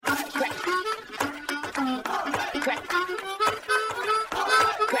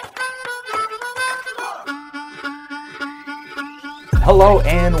Hello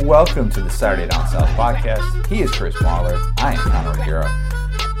and welcome to the Saturday Down South podcast. He is Chris Marler. I am Connor O'Gara.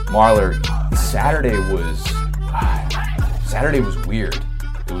 Marler, Saturday was weird.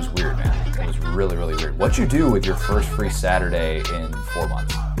 It was weird, man. It was really, really weird. What'd you do with your first free Saturday in 4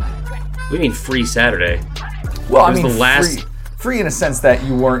 months? What do you mean free Saturday? Well, I mean, free in a sense that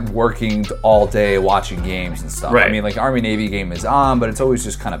you weren't working all day watching games and stuff. Right. I mean, like Army-Navy game is on, but it's always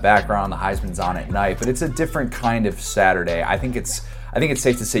just kind of background. The Heisman's on at night, but it's a different kind of Saturday. I think it's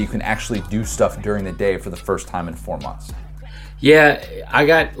safe to say you can actually do stuff during the day for the first time in 4 months. Yeah, I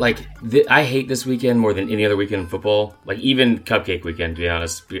got I hate this weekend more than any other weekend in football. Like even Cupcake weekend, to be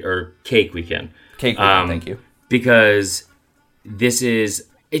honest, or Cake weekend. Cake weekend, thank you. Because it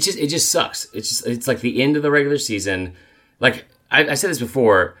just sucks. It's like the end of the regular season. Like I said this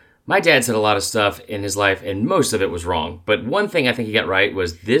before, my dad said a lot of stuff in his life, and most of it was wrong. But one thing I think he got right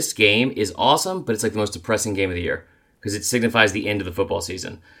was this game is awesome, but it's like the most depressing game of the year because it signifies the end of the football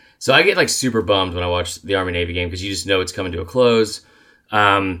season. So I get like super bummed when I watch the Army-Navy game because you just know it's coming to a close.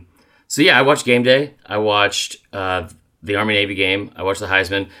 So yeah, I watched game day. I watched the Army-Navy game. I watched the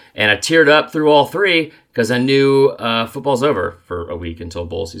Heisman, and I teared up through all three because I knew football's over for a week until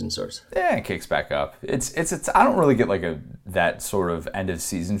bowl season starts. Yeah, it kicks back up. It's. I don't really get like that sort of end of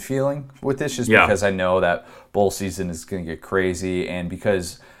season feeling with this, just because I know that bowl season is going to get crazy, and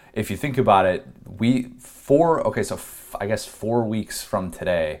because if you think about it, I guess 4 weeks from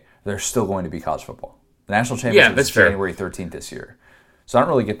today, there's still going to be college football. The national championship is January 13th this year, so I don't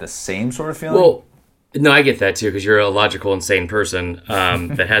really get the same sort of feeling. Well, no, I get that too because you're a logical, insane person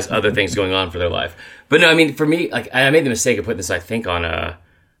that has other things going on for their life. But no, I mean, for me, like I made the mistake of putting this, I think, on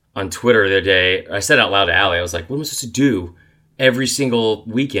Twitter the other day. I said out loud to Allie, I was like, "What am I supposed to do every single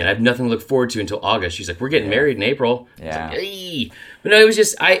weekend? I have nothing to look forward to until August." She's like, "We're getting married in April." Yeah. Like, "Ay." But no, it was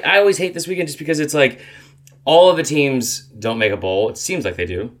just I always hate this weekend just because it's like all of the teams don't make a bowl. It seems like they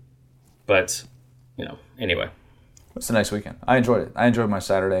do, but anyway. It's a nice weekend. I enjoyed it. I enjoyed my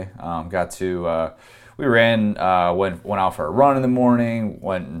Saturday. We ran, went out for a run in the morning,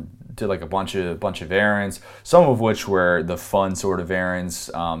 went and did like a bunch of errands, some of which were the fun sort of errands,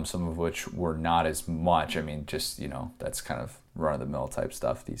 some of which were not as much. I mean, just, that's kind of run-of-the-mill type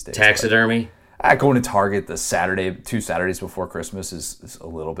stuff these days. Taxidermy? Going to Target the two Saturdays before Christmas is a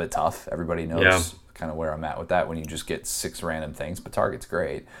little bit tough. Everybody knows kind of where I'm at with that when you just get 6 random things, but Target's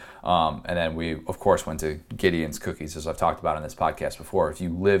great. And then we, of course, went to Gideon's Cookies, as I've talked about on this podcast before. If you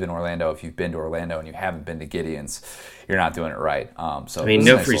live in Orlando, if you've been to Orlando and you haven't been to Gideon's, you're not doing it right. So I mean,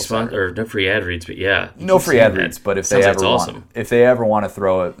 no free no free ad reads, but yeah, no free ad reads. But if they ever want to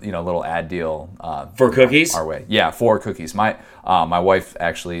throw a little ad deal for cookies our way, for cookies. My wife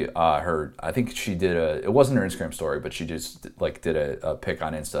actually I think she did it wasn't her Instagram story, but she just did a pic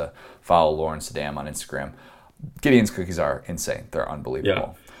on Insta. Follow Lauren Saddam on Instagram. Gideon's Cookies are insane. They're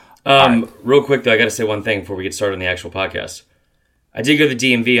unbelievable. Yeah. Real quick, though, I got to say one thing before we get started on the actual podcast. I did go to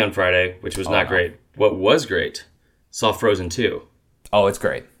the DMV on Friday, which was not great. What was great, saw Frozen 2. Oh, it's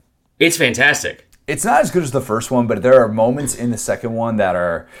great. It's fantastic. It's not as good as the first one, but there are moments in the second one that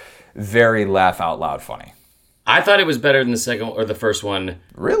are very laugh-out-loud funny. I thought it was better than the second or the first one.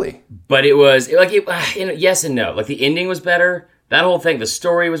 Really? But it was, yes and no. Like, the ending was better. That whole thing, the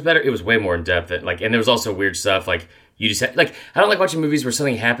story was better. It was way more in-depth. And there was also weird stuff, you just I don't like watching movies where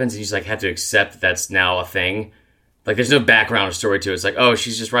something happens and you just have to accept that's now a thing. There's no background or story to it. It's like, oh,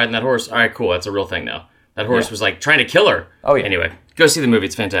 she's just riding that horse. All right, cool. That's a real thing now. That horse was trying to kill her. Oh yeah. Anyway, go see the movie.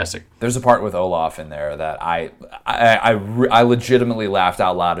 It's fantastic. There's a part with Olaf in there that I legitimately laughed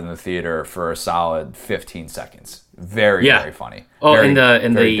out loud in the theater for a solid 15 seconds. Very funny. Oh, very,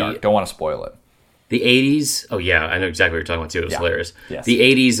 very dark. Don't want to spoil it. The 80s. Oh yeah, I know exactly what you're talking about too. It was hilarious. Yes. The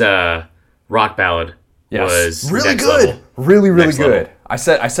 80s rock ballad. Yes. Was really good. Level. Really next good. Level. I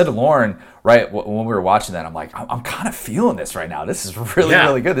said to Lauren right when we were watching that, I'm like, I'm kind of feeling this right now. This is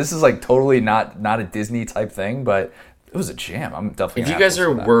really good. This is totally not a Disney type thing, but it was a jam. I'm definitely. If you guys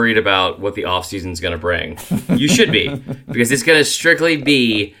are worried about what the off season's going to bring, you should be because it's going to strictly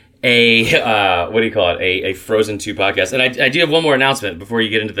be a a Frozen 2 podcast. And I do have one more announcement before you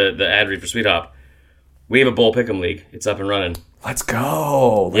get into the ad read for Sweet Hop. We have a Bowl Pick'em League. It's up and running. Let's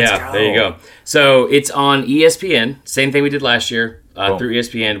go. There you go. So it's on ESPN. Same thing we did last year through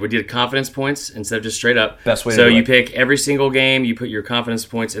ESPN. We did confidence points instead of just straight up. Best way to do it. So you pick every single game. You put your confidence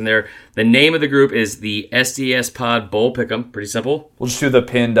points in there. The name of the group is the SDS Pod Bowl Pick'em. Pretty simple. We'll just do the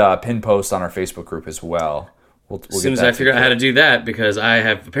pinned post on our Facebook group as well. We'll as soon as I figure out how to do that, because I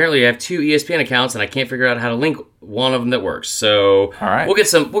have 2 ESPN accounts and I can't figure out how to link one of them that works. So all right. we'll get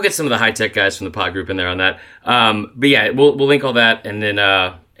some of the high tech guys from the pod group in there on that. But yeah, we'll link all that and then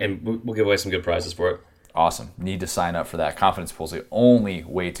and we'll give away some good prizes for it. Awesome. Need to sign up for that. Confidence Pool is the only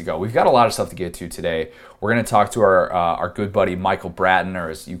way to go. We've got a lot of stuff to get to today. We're going to talk to our good buddy Michael Bratton, or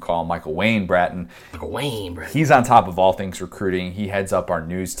as you call him, Michael Wayne Bratton. Michael Wayne Bratton. He's on top of all things recruiting. He heads up our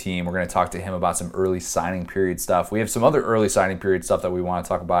news team. We're going to talk to him about some early signing period stuff. We have some other early signing period stuff that we want to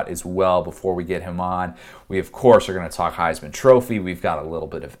talk about as well before we get him on. We, of course, are going to talk Heisman Trophy. We've got a little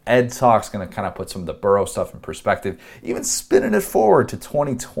bit of Ed Talks, going to kind of put some of the Burrow stuff in perspective, even spinning it forward to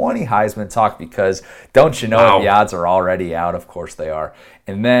 2020 Heisman Talk, because don't you know the odds are already out? Of course they are.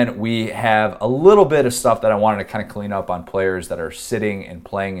 And then we have a little bit of stuff that I wanted to kind of clean up on players that are sitting and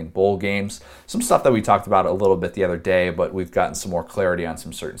playing in bowl games. Some stuff that we talked about a little bit the other day, but we've gotten some more clarity on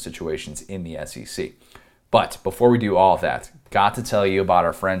some certain situations in the SEC. But before we do all of that, got to tell you about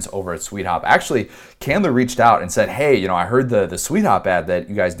our friends over at Sweet Hop. Actually, Candler reached out and said, hey, I heard the Sweet Hop ad that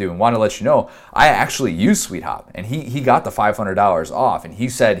you guys do and want to let you know I actually use Sweet Hop. And he got the $500 off. And he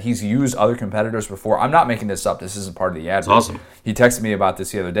said he's used other competitors before. I'm not making this up. This isn't part of the ad. That's awesome. He texted me about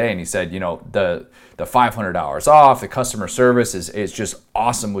this the other day, and he said, the $500 off, the customer service is just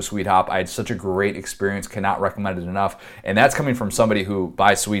awesome with Sweet Hop. I had such a great experience, cannot recommend it enough. And that's coming from somebody who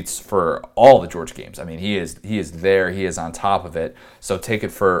buys sweets for all the Georgia games. I mean, he is there, he is on top of it. So take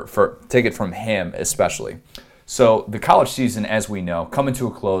it take it from him especially. So the college season, as we know, coming to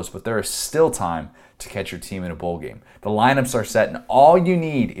a close, but there is still time to catch your team in a bowl game. The lineups are set, and all you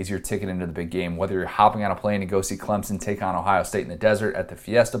need is your ticket into the big game. Whether you're hopping on a plane to go see Clemson take on Ohio State in the desert at the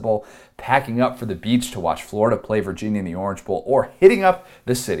Fiesta Bowl, packing up for the beach to watch Florida play Virginia in the Orange Bowl, or hitting up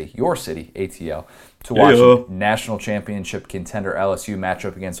the city, your city, ATL, to watch national championship contender LSU match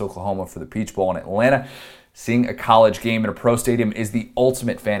up against Oklahoma for the Peach Bowl in Atlanta. Seeing a college game in a pro stadium is the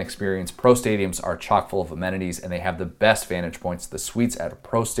ultimate fan experience. Pro stadiums are chock full of amenities, and they have the best vantage points. The suites at a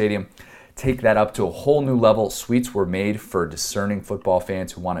pro stadium take that up to a whole new level. Suites were made for discerning football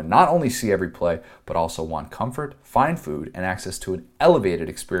fans who want to not only see every play, but also want comfort, fine food, and access to an elevated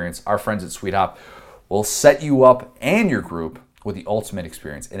experience. Our friends at Sweet Hop will set you up and your group with the ultimate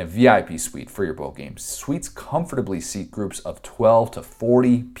experience in a VIP suite for your bowl games. Suites comfortably seat groups of 12 to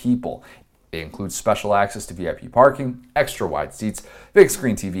 40 people. They include special access to VIP parking, extra wide seats, big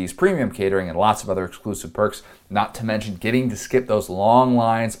screen TVs, premium catering, and lots of other exclusive perks, not to mention getting to skip those long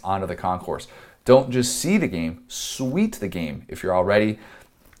lines onto the concourse. Don't just see the game, suite the game. If you are ready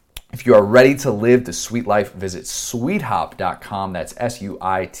to live the sweet life, visit sweethop.com. That's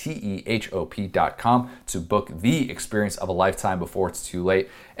SUITEHOP.com to book the experience of a lifetime before it's too late.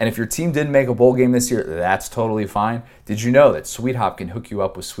 And if your team didn't make a bowl game this year, that's totally fine. Did you know that Sweet Hop can hook you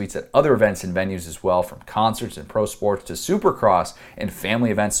up with suites at other events and venues as well, from concerts and pro sports to Supercross and family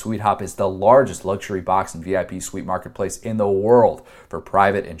events? Sweet Hop is the largest luxury box and VIP suite marketplace in the world for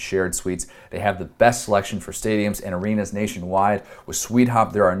private and shared suites. They have the best selection for stadiums and arenas nationwide. With Sweet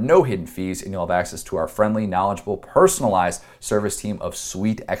Hop, there are no hidden fees, and you'll have access to our friendly, knowledgeable, personalized service team of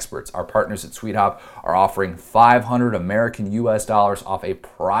suite experts. Our partners at Sweet Hop are offering $500 American US dollars off a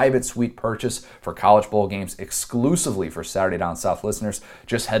private suite purchase for college bowl games exclusively for Saturday Down South listeners.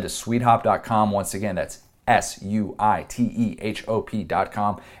 Just head to sweethop.com. Once again, that's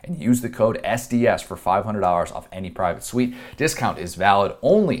SUITEHOP.com, and use the code SDS for $500 off any private suite. Discount is valid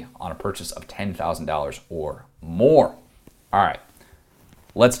only on a purchase of $10,000 or more. All right,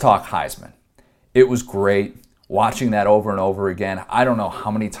 let's talk Heisman. It was great watching that over and over again. I don't know how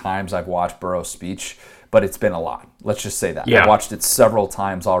many times I've watched Burrow's speech, but it's been a lot. Let's just say that. Yeah. I've watched it several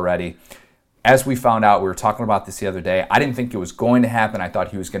times already. As we found out, we were talking about this the other day, I didn't think it was going to happen. I thought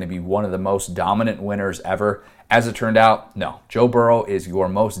he was going to be one of the most dominant winners ever. As it turned out, no. Joe Burrow is your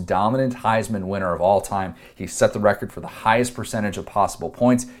most dominant Heisman winner of all time. He set the record for the highest percentage of possible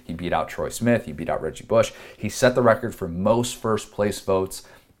points. He beat out Troy Smith. He beat out Reggie Bush. He set the record for most first-place votes.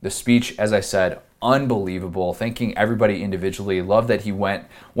 The speech, as I said, unbelievable. Thanking everybody individually. Love that he went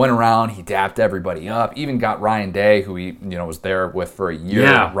around. He dapped everybody up. Even got Ryan Day, who he was there with for a year.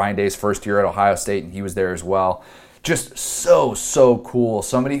 Yeah. Ryan Day's first year at Ohio State, and he was there as well. Just so cool.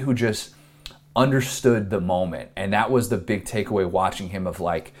 Somebody who just understood the moment, and that was the big takeaway watching him, of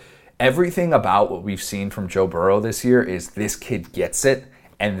like, everything about what we've seen from Joe Burrow this year is this kid gets it,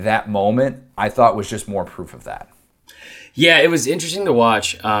 and that moment I thought was just more proof of that. Yeah, it was interesting to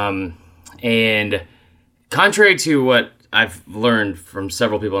watch, and contrary to what I've learned from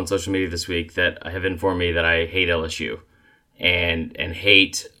several people on social media this week that have informed me that I hate LSU and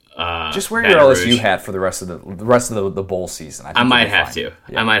hate just wear your LSU hat for the rest of the bowl season. I might have to.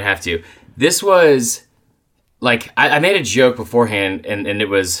 Yeah. I might have to. This was like, I made a joke beforehand, and it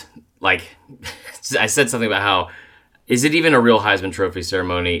was like, I said something about how, is it even a real Heisman Trophy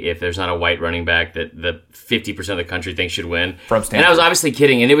ceremony if there's not a white running back that the 50% of the country thinks should win? From Stanford. And I was obviously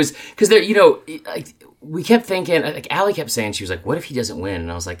kidding, and it was because there, we kept thinking, like Allie kept saying, she was like, what if he doesn't win?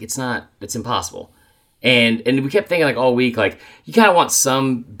 And I was like, it's impossible. And we kept thinking like all week, like you kind of want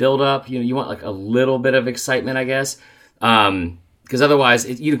some build up, you want like a little bit of excitement, I guess. Because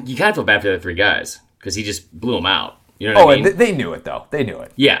otherwise you kind of feel bad for the other three guys because he just blew them out. You know what I mean? And they knew it though. They knew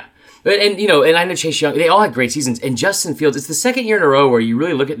it. Yeah. And I know Chase Young, they all had great seasons. And Justin Fields, it's the second year in a row where you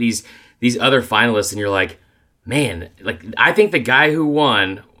really look at these other finalists and you're like, man, like I think the guy who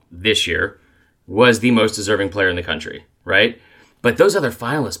won this year was the most deserving player in the country, right? But those other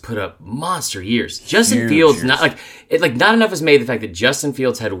finalists put up monster years. Justin Fields, not enough is made of the fact that Justin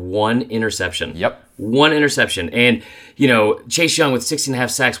Fields had one interception. Yep. One interception. And, Chase Young with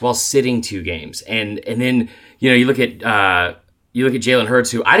 16.5 sacks while sitting 2 games. And then, you look at Jalen Hurts,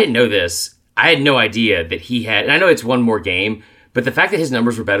 who I didn't know this. I had no idea that he had, and I know it's one more game, but the fact that his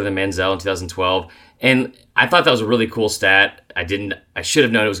numbers were better than Manziel in 2012, and I thought that was a really cool stat. I should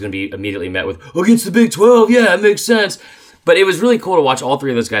have known it was going to be immediately met with, against the Big 12, yeah, it makes sense. But it was really cool to watch all 3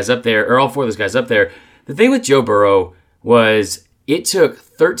 of those guys up there, or all 4 of those guys up there. The thing with Joe Burrow was it took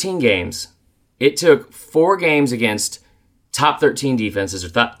 13 games. It took 4 games against top 13 defenses or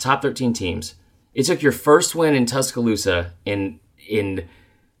top 13 teams. It took your first win in Tuscaloosa in 8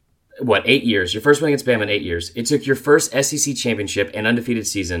 years. Your first win against Bama in 8 years. It took your first SEC championship and undefeated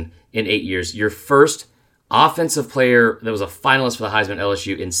season in 8 years. Your first offensive player that was a finalist for the Heisman at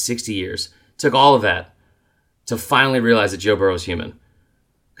LSU in 60 years. It took all of that to finally realize that Joe Burrow is human.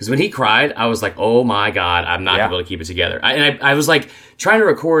 Because when he cried, I was like, oh my God, I'm not going to be able to keep it together. I was like trying to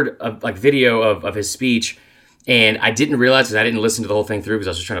record a video of his speech, and I didn't realize because I didn't listen to the whole thing through because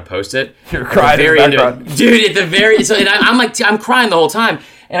I was just trying to post it. You're crying at the very end of it. Dude, at the very... So, and I'm crying the whole time,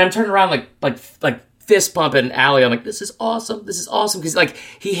 and I'm turning around like fist pumping Allie. I'm like, this is awesome. This is awesome. Because like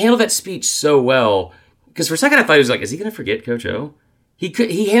he handled that speech so well. Because for a second I thought he was like, is he going to forget Coach O?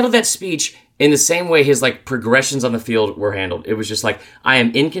 He handled that speech in the same way his like progressions on the field were handled. It was just like, I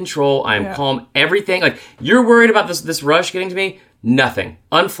am in control. I am calm. Everything. Like, you're worried about this rush getting to me? Nothing.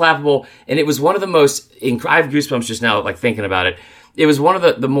 Unflappable. And it was one of the most, I have goosebumps just now, like thinking about it. It was one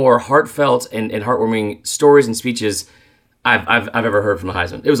of the more heartfelt and heartwarming stories and speeches I've ever heard from a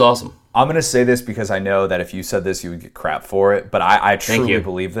Heisman. It was awesome. I'm going to say this because I know that if you said this, you would get crap for it, but I truly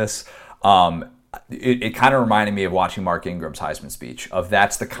believe this. It kind of reminded me of watching Mark Ingram's Heisman speech.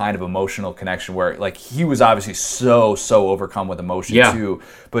 That's the kind of emotional connection where, like, he was obviously so overcome with emotion too,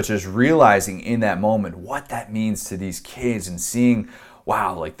 but just realizing in that moment what that means to these kids and seeing,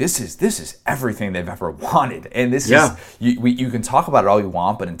 wow, like this is everything they've ever wanted, and this is you can talk about it all you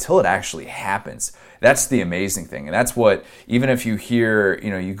want, but until it actually happens, that's the amazing thing, and that's what, even if you hear,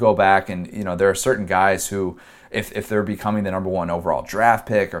 you go back and there are certain guys who, if they're becoming the number 1 overall draft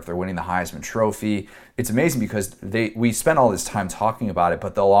pick or if they're winning the Heisman Trophy, it's amazing because we spend all this time talking about it,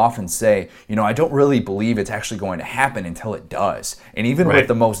 but they'll often say, I don't really believe it's actually going to happen until it does. And even with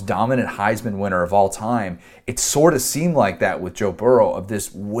the most dominant Heisman winner of all time, it sort of seemed like that with Joe Burrow, of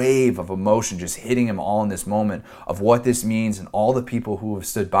this wave of emotion just hitting him all in this moment of what this means and all the people who have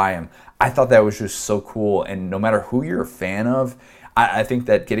stood by him. I thought that was just so cool. And no matter who you're a fan of, I think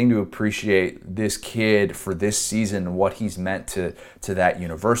that getting to appreciate this kid for this season and what he's meant to that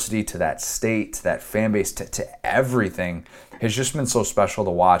university, to that state, to that fan base, to everything has just been so special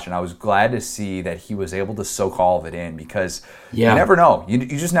to watch. And I was glad to see that he was able to soak all of it in because you never know. You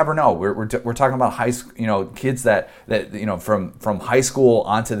just never know. We're talking about kids that from high school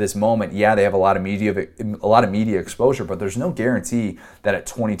onto this moment. Yeah, they have a lot of media exposure, but there's no guarantee that at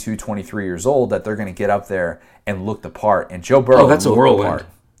 22, 23 years old that they're going to get up there and look the part. And Joe Burrow, that's a whirlwind.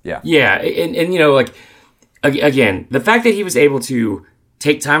 Yeah, and like again, the fact that he was able to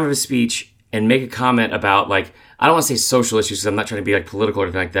take time of his speech and make a comment about, like, I don't want to say social issues because I'm not trying to be like political or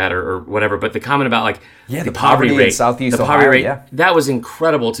anything like that or whatever, but the comment about like the poverty rate in Southeast Ohio, poverty rate, that was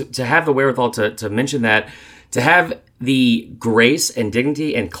incredible to have the wherewithal to mention that, to have the grace and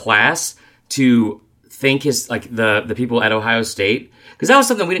dignity and class to think the people at Ohio State, because that was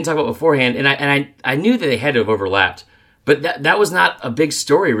something we didn't talk about beforehand, and I knew that they had to have overlapped, but that was not a big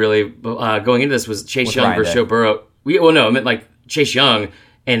story really going into this, was Chase Young versus Joe Burrow. I meant like Chase Young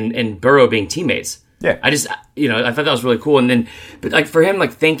and Burrow being teammates. Yeah. I just, I thought that was really cool. And then, but like for him,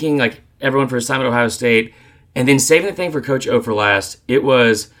 like thanking like everyone for his time at Ohio State and then saving the thing for Coach O for last,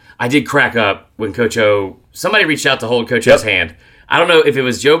 I did crack up when Coach O, somebody reached out to hold Coach O's hand. I don't know if it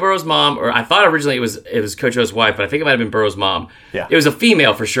was Joe Burrow's mom or I thought originally it was Coach O's wife, but I think it might have been Burrow's mom. Yeah. It was a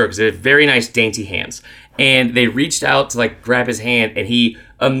female for sure because they had very nice dainty hands. And they reached out to like grab his hand and he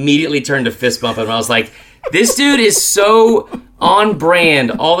immediately turned to fist bump him. I was like, this dude is so on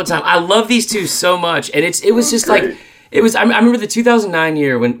brand all the time. I love these two so much, and it was just like It was. I remember the 2009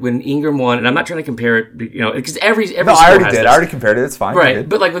 year when Ingram won, and I'm not trying to compare it, because every. No, I already did. I already compared it. It's fine. Right,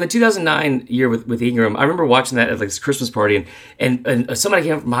 but like when the 2009 year with Ingram, I remember watching that at like this Christmas party, and somebody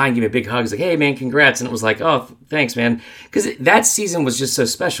came up from behind, and gave me a big hug. He's like, "Hey man, congrats!" And it was like, "Oh, thanks, man," because that season was just so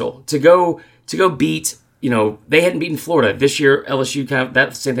special to go beat. They hadn't beaten Florida this year. LSU kind of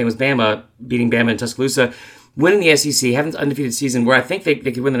that same thing was Bama beating Bama in Tuscaloosa, winning the SEC, having an undefeated season where I think they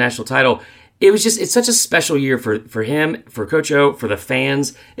could win the national title. It's such a special year for him, for Coach O, for the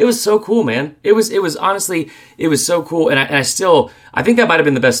fans. It was so cool, man. It was honestly, it was so cool. And I think that might have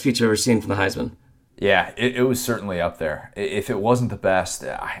been the best speech I've ever seen from the Heisman. Yeah, it was certainly up there. If it wasn't the best,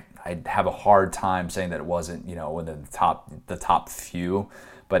 I'd have a hard time saying that it wasn't, within the top few.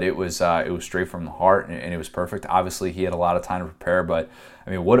 But it was straight from the heart, and it was perfect. Obviously, he had a lot of time to prepare, but I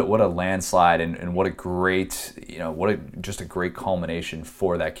mean, what a landslide, and what a great, just a great culmination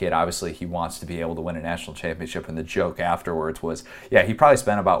for that kid. Obviously, he wants to be able to win a national championship, and the joke afterwards was, he probably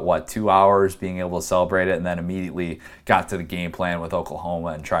spent about 2 hours being able to celebrate it, and then immediately got to the game plan with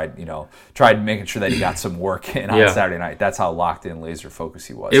Oklahoma and tried making sure that he got some work in on Saturday night. That's how locked in, laser focused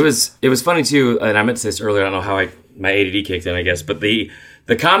he was. It was funny too, and I meant to say this earlier. I don't know how my ADD kicked in, I guess, but the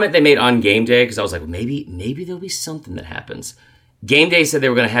comment they made on game day, because I was like, well, maybe there'll be something that happens. Game day said they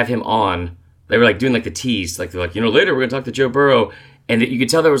were going to have him on. They were like doing like the tease, like they're like, later we're going to talk to Joe Burrow, and you could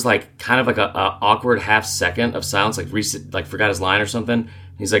tell there was like kind of like a awkward half second of silence, like Reese like forgot his line or something.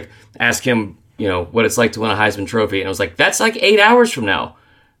 He's like, ask him, what it's like to win a Heisman Trophy, and I was like, that's like 8 hours from now.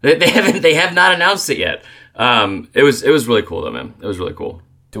 They have not announced it yet. It was really cool though, man. It was really cool.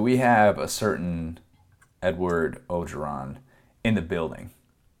 Do we have a certain Edward Ogeron in the building?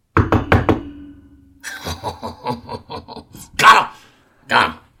 Got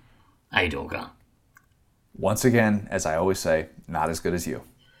him. How you doing, Gon? Once again, as I always say, not as good as you.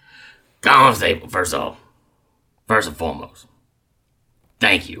 Gon, first and foremost,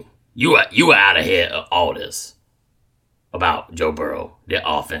 thank you. You were out ahead of all this about Joe Burrow, their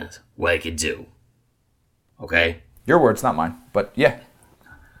offense, what it could do. Okay? Your words, not mine, but yeah.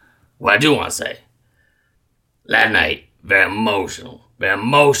 What I do want to say, last night, very emotional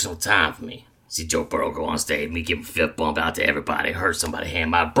time for me. See Joe Burrow go on stage, me give a fifth bump out to everybody, hurt somebody's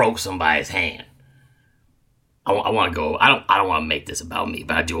hand, I broke somebody's hand. I want to go. I don't want to make this about me,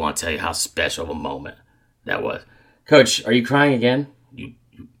 but I do want to tell you how special of a moment that was. Coach, are you crying again? You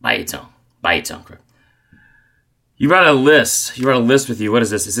bite your tongue, Craig. You brought a list. With you. What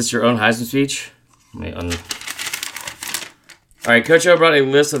is this? Is this your own Heisman speech? All right, Coach O brought a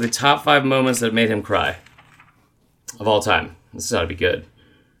list of the top 5 moments that made him cry of all time. This ought to be good.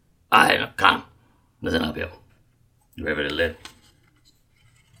 All right, come. Listen up, yo. You ready for the lift?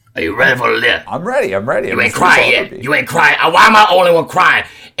 Are you ready for the lift? I'm ready. You ain't crying yet. You ain't crying. Why am I the only one crying?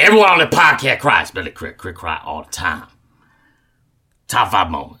 Everyone on the podcast cries. Billy Crick cry all the time. Top 5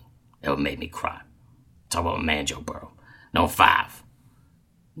 moments that would make me cry. Talk about my man Joe Burrow. Number 5,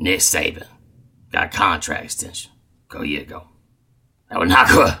 Nick Saban got a contract extension. Go year ago. That was not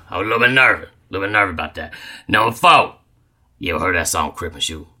good. I was a little bit nervous about that. Number 4, you ever heard that song, Crip and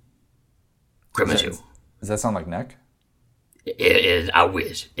Shoe? Does that sound like Neck? It is. I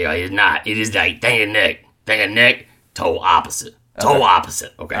wish. It's not. It is like, think of neck, toe opposite.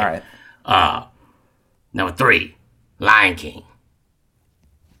 Okay. All right. Number 3, Lion King.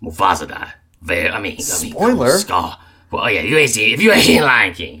 Mufasa died. Spoiler. Scar. Well, yeah, if you ain't seen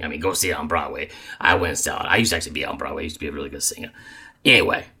Lion King, go see it on Broadway. I went and saw it. I used to actually be on Broadway. I used to be a really good singer.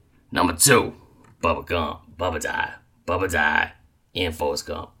 Anyway, number 2, Bubba Gump. Bubba died in Forrest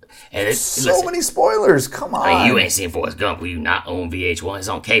Gump. And listen, many spoilers. Come on. You ain't seen Forrest Gump. Will you not own VH1? It's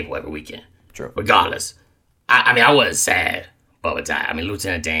on cable every weekend. True. Regardless, I wasn't sad Bubba died.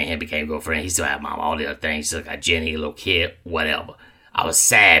 Lieutenant Dan had became girlfriend. He still had mom, all the other things. He still got Jenny, a little kid, whatever. I was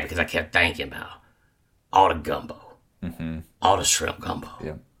sad because I kept thinking about all the gumbo. Mm-hmm. All the shrimp gumbo.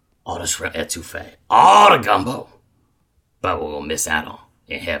 Yeah. All the shrimp etouffee. All the gumbo. Bubba we're going to miss out on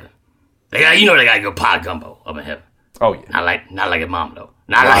in heaven. They got good pot gumbo up in heaven. Oh, yeah. Not like your mama, though.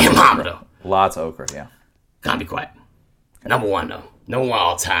 Not like your mama, though. Lots of okra, yeah. Can't be quiet. Number 1, though. Number 1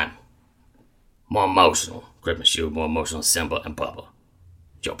 all time. More emotional. Christmas shoe, more emotional Simba and Bubba.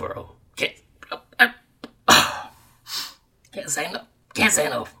 Joe Burrow. Can't say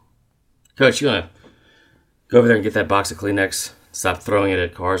enough. Coach, you want to go over there and get that box of Kleenex? Stop throwing it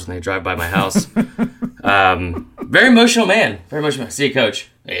at cars when they drive by my house. Very emotional man. See you, Coach.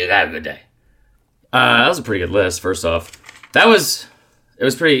 Hey, have a good day. That was a pretty good list, first off. It was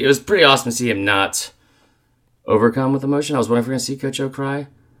pretty awesome to see him not overcome with emotion. I was wondering if we're going to see Coach O cry.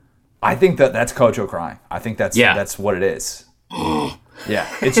 I think that's Coach O crying. I think that's what it is. Yeah,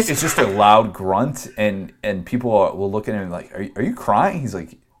 it's just a loud grunt, and people will look at him like, are you crying? He's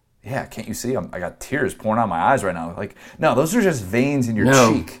like, yeah, can't you see? I got tears pouring out my eyes right now. Like, no, those are just veins in your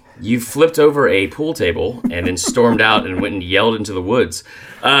cheek. You flipped over a pool table and then stormed out and went and yelled into the woods.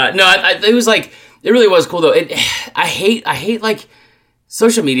 It was like, it really was cool though. I hate like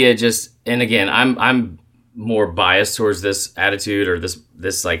social media just, and again, I'm more biased towards this attitude or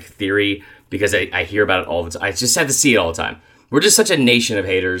this like theory because I hear about it all the time. I just have to see it all the time. We're just such a nation of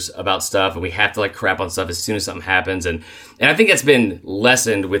haters about stuff, and we have to like crap on stuff as soon as something happens. And I think that's been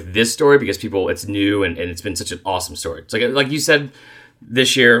lessened with this story because it's new and it's been such an awesome story. It's like you said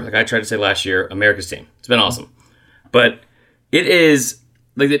this year, like I tried to say last year, America's team. It's been awesome. But it is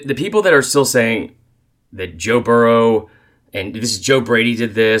like the people that are still saying that Joe Burrow and this is Joe Brady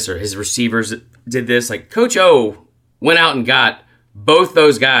did this or his receivers did this. Like Coach O went out and got both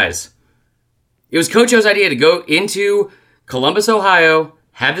those guys. It was Coach O's idea to go into Columbus, Ohio,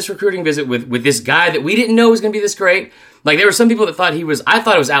 have this recruiting visit with this guy that we didn't know was going to be this great. Like, there were some people that thought I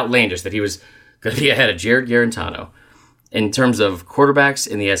thought it was outlandish that he was going to be ahead of Jared Garantano in terms of quarterbacks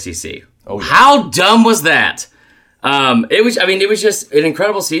in the SEC. Oh, yeah. How dumb was that? It was just an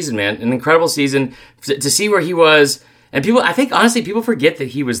incredible season, man. An incredible season to see where he was. And I think, honestly, people forget that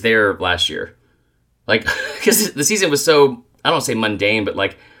he was there last year. Like, because the season was so, I don't want to say mundane, but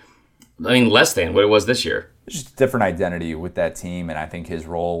like, less than what it was this year. Just different identity with that team, and I think his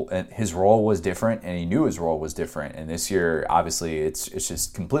role was different, and he knew his role was different. And this year, obviously, it's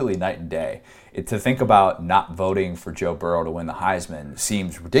just completely night and day. To think about not voting for Joe Burrow to win the Heisman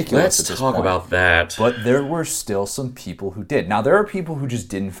seems ridiculous at this point. Let's talk about that. But there were still some people who did. Now, there are people who just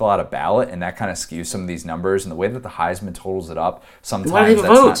didn't fill out a ballot, and that kind of skews some of these numbers. And the way that the Heisman totals it up, sometimes that's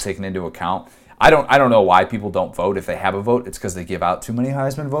not taken into account. I don't know why people don't vote. If they have a vote, it's because they give out too many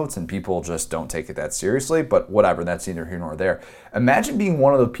Heisman votes and people just don't take it that seriously. But whatever, that's neither here nor there. Imagine being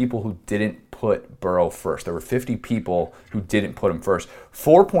one of the people who didn't put Burrow first. There were 50 people who didn't put him first.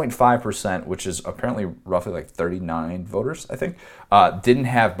 4.5%, which is apparently roughly like 39 voters, I think, didn't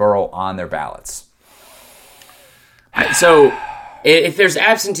have Burrow on their ballots. So if there's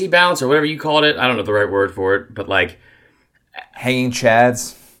absentee ballots or whatever you called it, I don't know the right word for it, but like hanging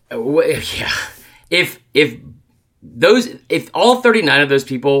chads. Yeah. If all 39 of those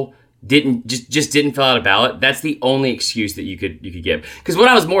people didn't fill out a ballot, that's the only excuse that you could give. Because what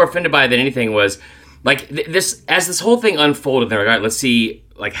I was more offended by than anything was like as this whole thing unfolded. They're like, all right, let's see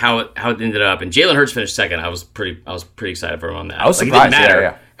like how it ended up. And Jalen Hurts finished second. I was pretty excited for him on that. I was surprised. It didn't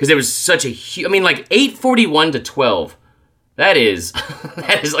matter because it was such a huge. Like 841-12. That is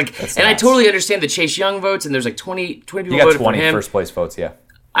like, that's and nuts. I totally understand the Chase Young votes, and there's like 20 people voted for him. You got 20 first place votes, yeah.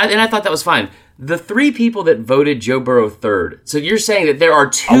 I thought that was fine. The 3 people that voted Joe Burrow third. So you're saying that there are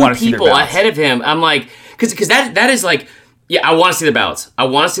 2 people ahead of him. I'm like, because that is like, yeah, I want to see the ballots. I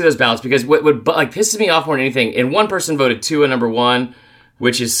want to see those ballots because what like pisses me off more than anything. And one person voted Tua number 1,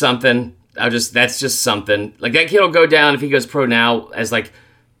 which is something. That's just something. Like that kid will go down if he goes pro now as like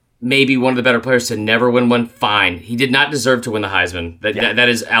maybe one of the better players to never win one. Fine, he did not deserve to win the Heisman. That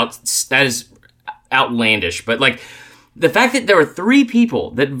is outlandish. But like. The fact that there were 3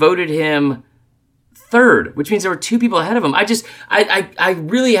 people that voted him third, which means there were 2 people ahead of him, I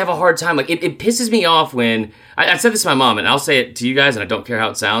really have a hard time. Like it pisses me off when I said this to my mom, and I'll say it to you guys, and I don't care how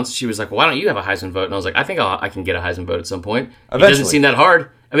it sounds. She was like, "Well, why don't you have a Heisman vote?" And I was like, "I think I can get a Heisman vote at some point." Eventually. It doesn't seem that hard.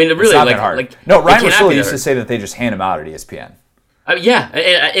 I mean, it really not that hard. No, Ryan Russillo used to say that they just hand him out at ESPN. Yeah,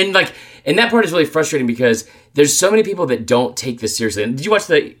 and that part is really frustrating because there's so many people that don't take this seriously. And did you watch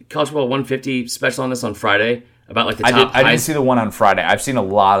the College Football 150 special on this on Friday? About like the top. I didn't see the one on Friday. I've seen a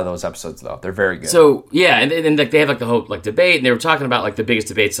lot of those episodes though. They're very good. So yeah, and like they have like the whole like debate, and they were talking about like the biggest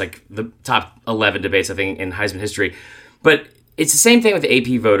debates, like the top 11 debates I think in Heisman history. But it's the same thing with the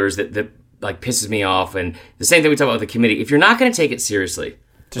AP voters that like pisses me off, and the same thing we talk about with the committee. If you're not going to take it seriously,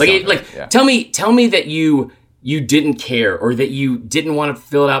 tell me that you didn't care or that you didn't want to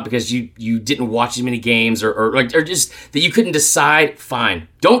fill it out because you didn't watch as many games or just that you couldn't decide. Fine,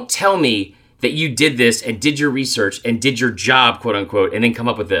 don't tell me that you did this and did your research and did your job, quote unquote, and then come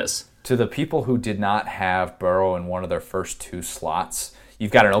up with this. To the people who did not have Burrow in one of their first 2 slots,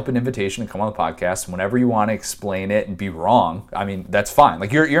 you've got an open invitation to come on the podcast. Whenever you want to explain it and be wrong, I mean, that's fine.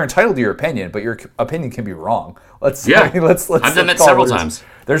 Like you're entitled to your opinion, but your opinion can be wrong. Let's I've done that several times.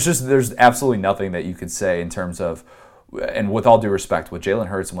 There's absolutely nothing that you could say in terms of, and with all due respect, what Jalen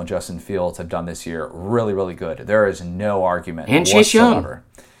Hurts and what Justin Fields have done this year, really, really good. There is no argument and whatsoever. Chase Young.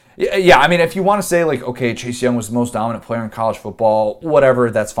 Yeah, I mean, if you want to say, like, okay, Chase Young was the most dominant player in college football, whatever,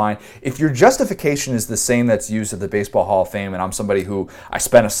 that's fine. If your justification is the same that's used at the Baseball Hall of Fame, and I'm somebody who, I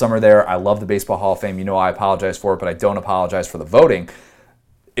spent a summer there, I love the Baseball Hall of Fame, I apologize for it, but I don't apologize for the voting.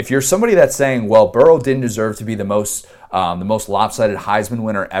 if you're somebody that's saying, well, Burrow didn't deserve to be the most lopsided Heisman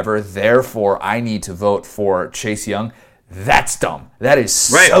winner ever, therefore I need to vote for Chase Young, that's dumb. That is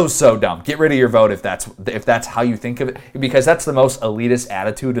so dumb. Get rid of your vote if that's how you think of it, because that's the most elitist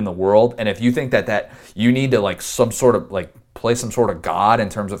attitude in the world. And if you think that you need to like some sort of like play some sort of god in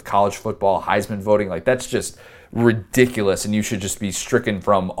terms of college football Heisman voting, like that's just ridiculous, and you should just be stricken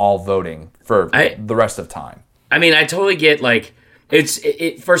from all voting for the rest of time. I mean, I totally get like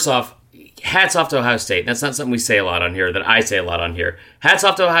it. First off, hats off to Ohio State. That's not something we say a lot on here. That I say a lot on here. Hats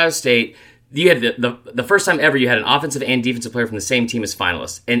off to Ohio State. You had the first time ever you had an offensive and defensive player from the same team as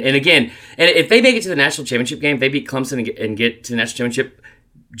finalists. And again, and if they make it to the national championship game, they beat Clemson and get to the national championship,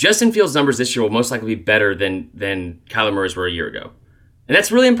 Justin Fields' numbers this year will most likely be better than Kyler Murray's were a year ago. And that's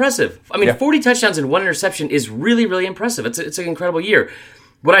really impressive. I mean, 40 touchdowns and 1 interception is really, really impressive. It's an incredible year.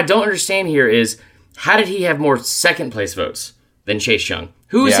 What I don't understand here is, how did he have more second-place votes than Chase Young?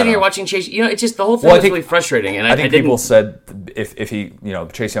 Who was sitting here watching Chase? It's just the whole thing was really frustrating. And I think people said if he,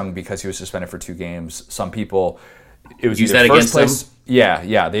 Chase Young, because he was suspended for 2 games, some people, it was either first place. Him?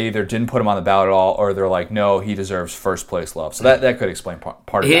 Yeah. They either didn't put him on the ballot at all, or they're like, no, he deserves first place love. So that could explain part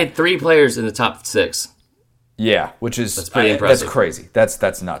of that. He had 3 players in the top 6. Yeah, which is that's pretty impressive. That's crazy.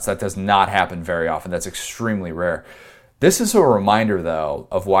 That's nuts. That does not happen very often. That's extremely rare. This is a reminder, though,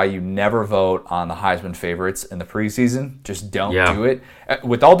 of why you never vote on the Heisman favorites in the preseason. Just don't do it.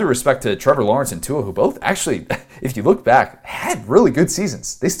 With all due respect to Trevor Lawrence and Tua, who both actually, if you look back, had really good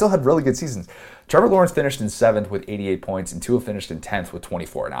seasons. They still had really good seasons. Trevor Lawrence finished in 7th with 88 points, and Tua finished in 10th with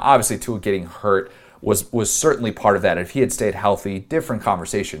 24. Now, obviously, Tua getting hurt was certainly part of that. If he had stayed healthy, different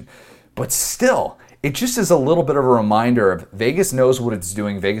conversation. But still, it just is a little bit of a reminder of Vegas knows what it's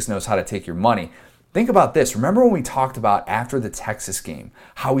doing. Vegas knows how to take your money. Think about this. Remember when we talked about after the Texas game,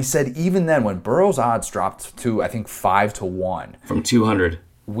 how we said even then when Burrow's odds dropped to, I think, 5-1. From 200.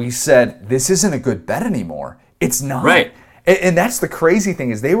 We said, this isn't a good bet anymore. It's not. Right. And that's the crazy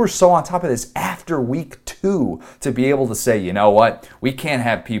thing, is they were so on top of this after week 2 to be able to say, you know what, we can't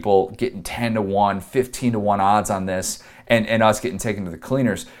have people getting 10-1, 15-1 odds on this and us getting taken to the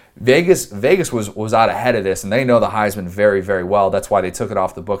cleaners. Vegas was out ahead of this, and they know the Heisman very, very well. That's why they took it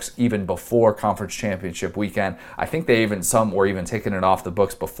off the books even before Conference Championship weekend. I think some were even taking it off the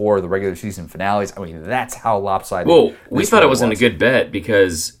books before the regular season finales. I mean, that's how lopsided. Well, we thought it wasn't a good bet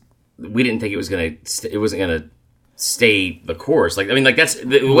because we didn't think it wasn't gonna stay the course. That's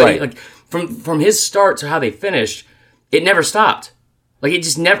the way. Like from his start to how they finished, it never stopped. Like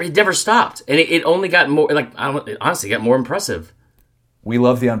it never stopped, and it only got more. It honestly got more impressive. We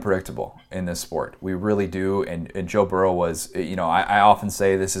love the unpredictable in this sport. We really do. And Joe Burrow was, I often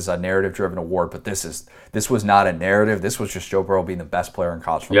say this is a narrative-driven award, but this was not a narrative. This was just Joe Burrow being the best player in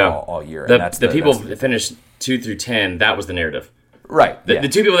college football all year. The people that finished 2 through 10, that was the narrative. Right. The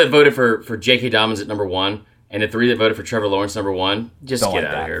 2 people that voted for J.K. Dobbins at number 1 and the 3 that voted for Trevor Lawrence number 1, just get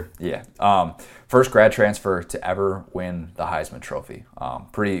out of here. Yeah. First grad transfer to ever win the Heisman Trophy.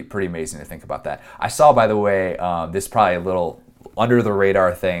 Pretty amazing to think about that. I saw, by the way, this is probably a little under the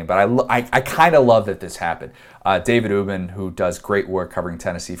radar thing, but I kind of love that this happened. David Ubben, who does great work covering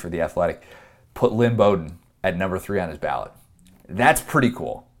Tennessee for The Athletic, put Lynn Bowden at number 3 on his ballot. That's pretty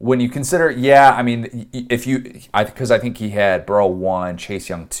cool. When you consider, because I think he had Burrow 1, Chase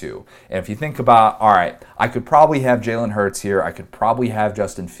Young 2. And if you think about, all right, I could probably have Jalen Hurts here. I could probably have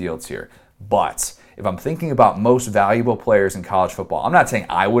Justin Fields here. But if I'm thinking about most valuable players in college football, I'm not saying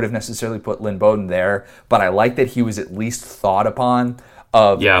I would have necessarily put Lynn Bowden there, but I like that he was at least thought upon.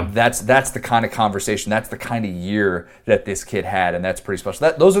 That's the kind of conversation, that's the kind of year that this kid had, and that's pretty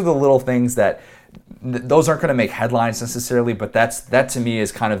special. Those are the little things those aren't going to make headlines necessarily, but that to me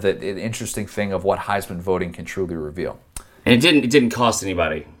is kind of the interesting thing of what Heisman voting can truly reveal. And it didn't cost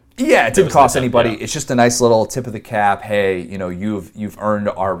anybody. Yeah, it didn't cost anybody. Yeah. It's just a nice little tip of the cap. Hey, you've earned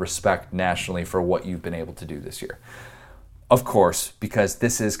our respect nationally for what you've been able to do this year. Of course, because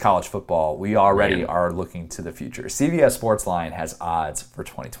this is college football, we already are looking to the future. CBS Sportsline has odds for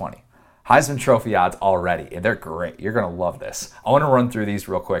 2020. Heisman Trophy odds already, and they're great. You're going to love this. I want to run through these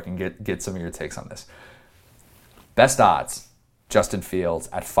real quick and get some of your takes on this. Best odds, Justin Fields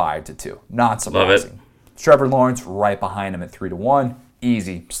at 5-2. Not surprising. Love it. Trevor Lawrence right behind him at 3-1.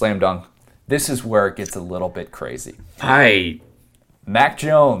 Easy, slam dunk. This is where it gets a little bit crazy. Mac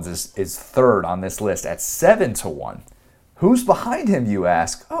Jones is third on this list at 7-1. Who's behind him, you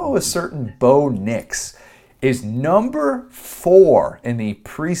ask? Oh, a certain Bo Nix is number 4 in the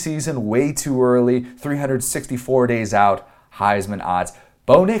preseason, way too early, 364 days out, Heisman odds.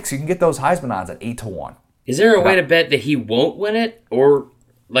 Bo Nix, you can get those Heisman odds at 8-1. Is there a way to bet that he won't win it? Or,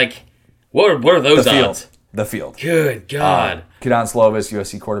 what are those odds? the field. Good God. Keaton Slovis,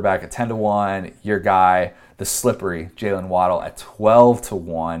 USC quarterback, at 10-1. Your guy, the slippery Jalen Waddle, at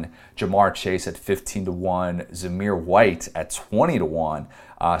 12-1. Jamar Chase at 15-1. Zamir White at 20-1.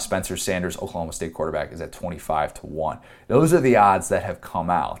 Spencer Sanders, Oklahoma State quarterback, is at 25-1. Those are the odds that have come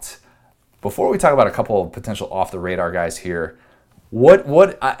out. Before we talk about a couple of potential off-the-radar guys here,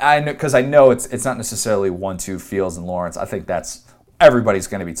 I know, because I know it's not necessarily 1-2 Fields and Lawrence. I think everybody's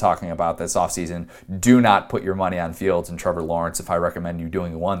going to be talking about this offseason. Do not put your money on Fields and Trevor Lawrence. If I recommend you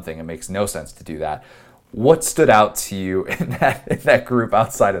doing one thing, it makes no sense to do that. What stood out to you in that group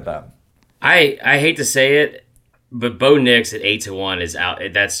outside of them? I hate to say it, but Bo Nix at 8-1 is out.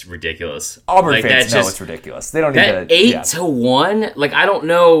 That's ridiculous. Auburn fans know it's ridiculous. They don't need to. 8-1. Like, I don't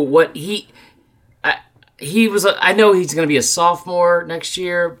know what he was. I know he's going to be a sophomore next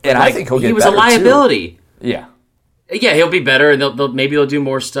year, and I think he was a liability. Too. Yeah. Yeah, he'll be better, and maybe they'll do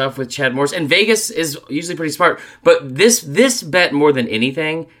more stuff with Chad Morris. And Vegas is usually pretty smart. But this bet, more than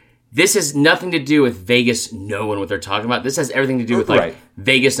anything, this has nothing to do with Vegas knowing what they're talking about. This has everything to do with,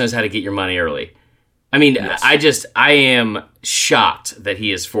 Vegas knows how to get your money early. I mean, yes. I am shocked that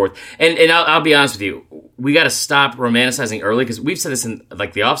he is fourth. And I'll be honest with you, we got to stop romanticizing early, because we've said this in, the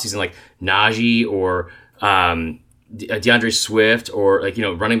offseason, like Najee or DeAndre Swift or,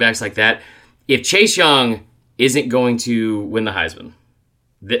 running backs like that. If Chase Young isn't going to win the Heisman,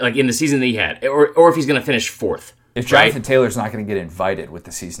 in the season that he had, or if he's going to finish fourth. If Jonathan Taylor's not going to get invited with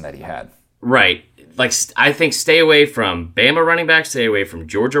the season that he had. Right. I think stay away from Bama running backs, stay away from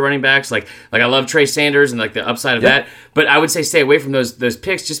Georgia running backs. I love Trey Sanders and, the upside of that. But I would say stay away from those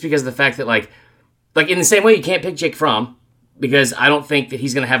picks, just because of the fact that, in the same way you can't pick Jake Fromm, because I don't think that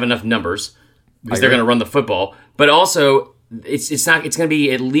he's going to have enough numbers, because they're going to run the football. But also, it's going to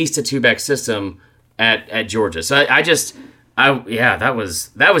be at least a two-back system at Georgia. So that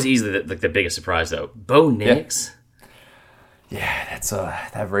was easily the biggest surprise, though. Bo Nix. Yeah,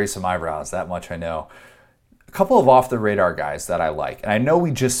 that raised some eyebrows. That much I know. A couple of off-the-radar guys that I like. And I know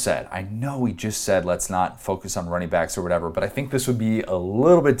we just said let's not focus on running backs or whatever, but I think this would be a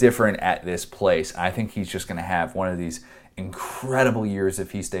little bit different at this place. I think he's just going to have one of these incredible years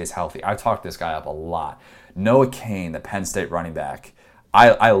if he stays healthy. I talked this guy up a lot. Noah Cain, the Penn State running back.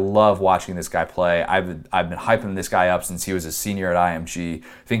 I love watching this guy play. I've been hyping this guy up since he was a senior at IMG. I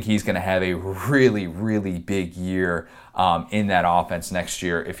think he's going to have a really, really big year in that offense next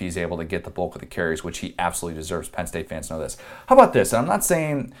year if he's able to get the bulk of the carries, which he absolutely deserves. Penn State fans know this. How about this? And I'm not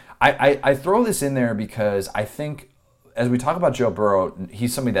saying I throw this in there because I think as we talk about Joe Burrow,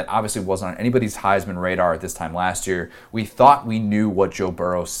 he's somebody that obviously wasn't on anybody's Heisman radar at this time last year. We thought we knew what Joe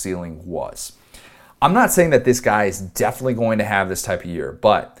Burrow's ceiling was. I'm not saying that this guy is definitely going to have this type of year,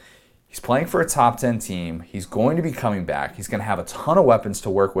 but he's playing for a top 10 team. He's going to be coming back. He's going to have a ton of weapons to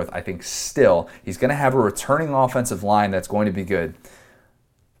work with, I think, still. He's going to have a returning offensive line that's going to be good.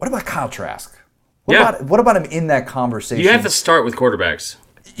 What about Kyle Trask? What about him in that conversation? You have to start with quarterbacks.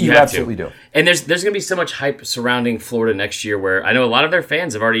 You absolutely do. And there's going to be so much hype surrounding Florida next year, where I know a lot of their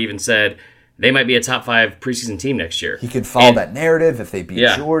fans have already even said they might be a top 5 preseason team next year. He could follow that narrative if they beat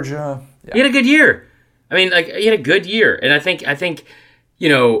Georgia. Yeah. He had a good year. I mean, he had a good year. And I think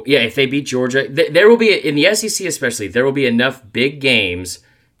if they beat Georgia, there will be, in the SEC especially, there will be enough big games,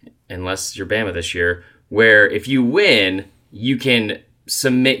 unless you're Bama this year, where if you win, you can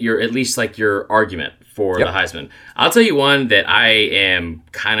submit your argument for the Heisman. I'll tell you one that I am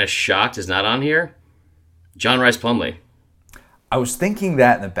kind of shocked is not on here. John Rice Plumlee. I was thinking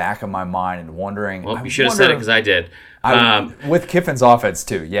that in the back of my mind and wondering. Well, you should have said it, because I did. With Kiffin's offense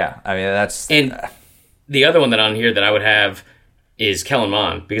too, yeah. I mean, that's... And the other one that on here that I would have is Kellen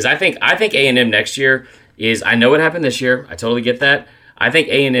Mond, because I think A&M next year is, I know what happened this year. I totally get that. I think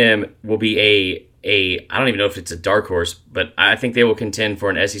A&M will be a I don't even know if it's a dark horse, but I think they will contend for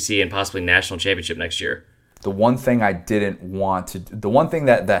an SEC and possibly national championship next year. The one thing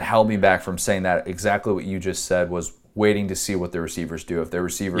that held me back from saying that, exactly what you just said, was waiting to see what the receivers do. If their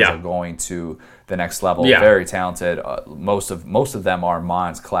receivers are going to the next level, very talented. Most of them are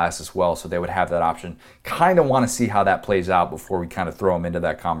Mond's class as well, so they would have that option. Kind of want to see how that plays out before we kind of throw them into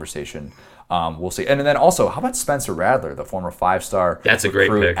that conversation. We'll see. And then also, how about Spencer Rattler, the former 5-star That's a great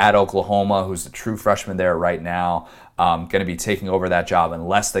pick. At Oklahoma, who's the true freshman there right now, going to be taking over that job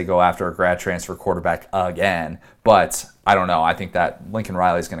unless they go after a grad transfer quarterback again. But I don't know. I think that Lincoln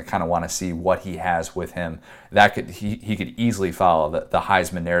Riley is going to kind of want to see what he has with him. He could easily follow the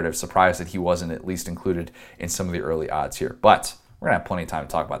Heisman narrative. Surprised that he wasn't at least included in some of the early odds here. But we're gonna have plenty of time to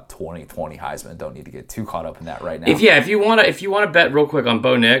talk about 2020 Heisman. Don't need to get too caught up in that right now. If you want to bet real quick on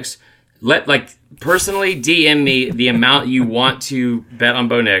Bo Nix, personally DM me the amount you want to bet on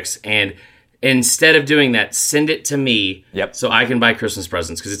Bo Nix, and Instead of doing that, send it to me so I can buy Christmas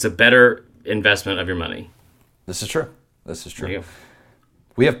presents because it's a better investment of your money. This is true.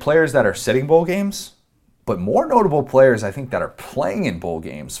 We have players that are sitting bowl games, but more notable players, I think, that are playing in bowl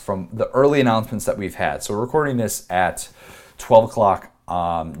games from the early announcements that we've had. So we're recording this at 12 o'clock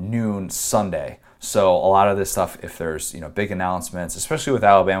noon Sunday. So a lot of this stuff, if there's big announcements, especially with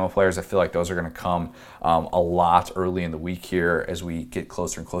Alabama players, I feel like those are going to come a lot early in the week here as we get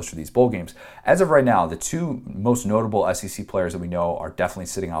closer and closer to these bowl games. As of right now, the two most notable SEC players that we know are definitely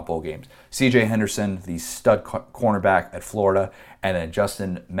sitting out bowl games. C.J. Henderson, the stud cornerback at Florida, and then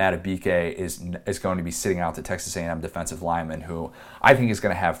Justin Madubuike is going to be sitting out the Texas A&M defensive lineman, who I think is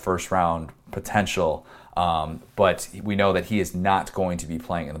going to have first-round potential. But we know that he is not going to be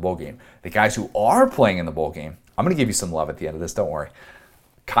playing in the bowl game. The guys who are playing in the bowl game, I'm going to give you some love at the end of this, don't worry.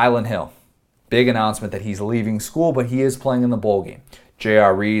 Kylan Hill, big announcement that he's leaving school, but he is playing in the bowl game.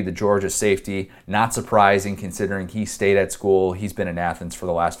 J.R. Reed, the Georgia safety, not surprising considering he stayed at school. He's been in Athens for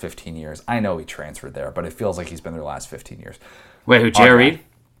the last 15 years. I know he transferred there, but it feels like he's been there the last 15 years. Wait, who, J.R. Reed?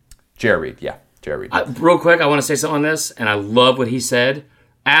 J.R. Reed, yeah. J.R. Reed. Real quick, I want to say something on this, and I love what he said.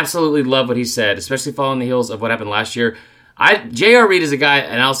 Absolutely love what he said, especially following the heels of what happened last year. J.R. Reed is a guy,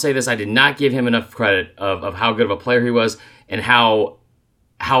 and I'll say this, I did not give him enough credit of how good of a player he was and how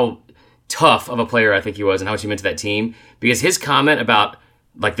tough of a player I think he was and how much he meant to that team. Because his comment about,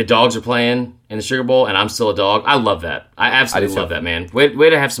 like, the dogs are playing in the Sugar Bowl and I'm still a dog, I love that. I absolutely love that, man. Way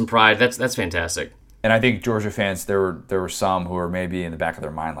to have some pride. That's fantastic. And I think Georgia fans, there were some who were maybe in the back of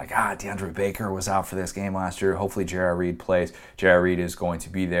their mind like, DeAndre Baker was out for this game last year. Hopefully J.R. Reed plays. J.R. Reed is going to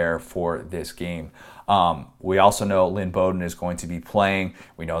be there for this game. We also know Lynn Bowden is going to be playing.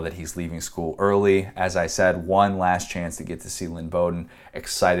 We know that he's leaving school early. As I said, one last chance to get to see Lynn Bowden.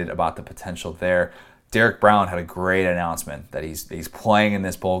 Excited about the potential there. Derek Brown had a great announcement that he's playing in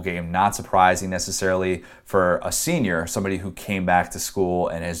this bowl game. Not surprising necessarily for a senior, somebody who came back to school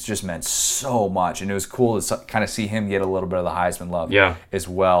and has just meant so much. And it was cool to kind of see him get a little bit of the Heisman love as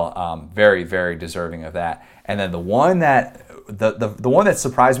well. Very, very deserving of that. And then the one that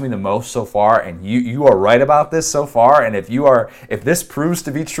surprised me the most so far, and you are right about this so far, and if this proves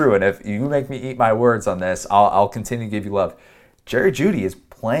to be true, and if you make me eat my words on this, I'll continue to give you love. Jerry Jeudy is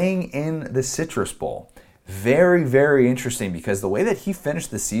playing in the Citrus Bowl. Very, very interesting because the way that he finished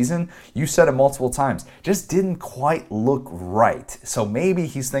the season, you said it multiple times, just didn't quite look right. So maybe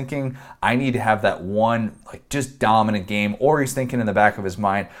he's thinking, I need to have that one just dominant game, or he's thinking in the back of his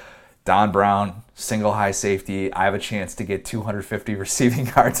mind, Don Brown, single high safety, I have a chance to get 250 receiving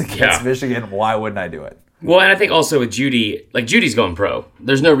yards against Michigan. Why wouldn't I do it? Well, and I think also with Jeudy, Judy's going pro.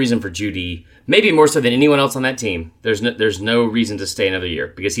 There's no reason for Jeudy, maybe more so than anyone else on that team. There's no reason to stay another year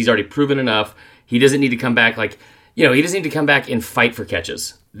because he's already proven enough. He doesn't need to come back he doesn't need to come back and fight for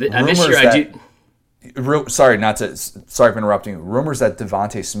catches. This year, sorry for interrupting. Rumors that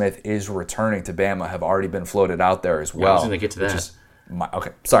Devontae Smith is returning to Bama have already been floated out there as well. I was going to get to that.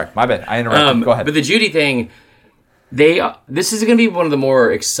 Okay, sorry, my bad. I interrupted. Go ahead. But the Jeudy thing, this is going to be one of the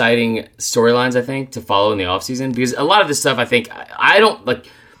more exciting storylines, I think, to follow in the offseason because a lot of this stuff, I think, I don't like.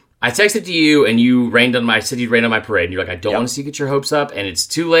 I texted to you and you said you'd rained on my parade and you're like, I don't want to see you get your hopes up and it's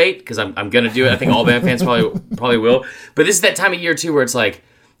too late because I'm going to do it. I think all Bama fans probably will. But this is that time of year too where it's like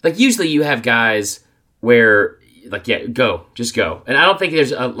usually you have guys where just go. And I don't think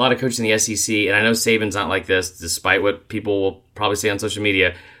there's a lot of coaches in the SEC, and I know Saban's not like this, despite what people will probably say on social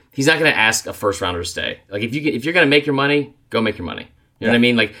media. He's not going to ask a first rounder to stay. Like if you're going to make your money, go make your money. You know what I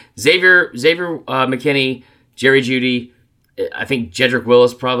mean? Like Xavier McKinney, Jerry Jeudy, I think Jedrick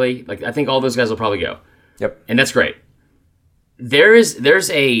Willis probably. I think all those guys will probably go. Yep. And that's great. There's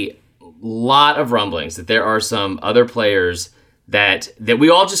a lot of rumblings that there are some other players that we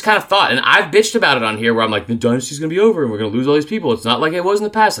all just kind of thought, and I've bitched about it on here where I'm like, the dynasty's going to be over and we're going to lose all these people. It's not like it was in the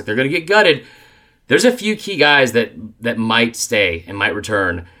past. They're going to get gutted. There's a few key guys that might stay and might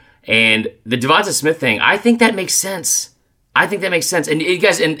return. And the Devonta Smith thing, I think that makes sense. And you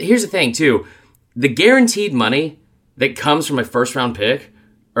guys, and here's the thing too, the guaranteed money that comes from a first round pick,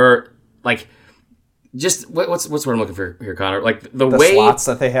 or just what's what I'm looking for here, Connor? The way slots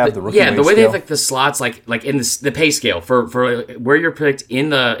that they have, the rookie wage the way scale. they have the slots, like in the pay scale for where you're picked in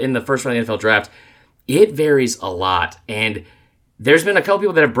the first round of the NFL draft, it varies a lot. And there's been a couple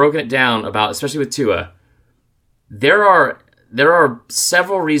people that have broken it down about, especially with Tua. There are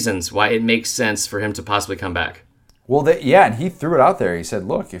several reasons why it makes sense for him to possibly come back. Well, and he threw it out there. He said,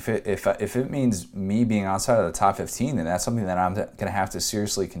 look, if it means me being outside of the top 15, then that's something that I'm going to have to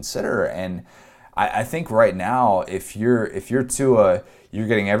seriously consider. And I think right now, if you're Tua, you're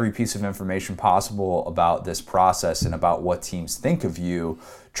getting every piece of information possible about this process and about what teams think of you,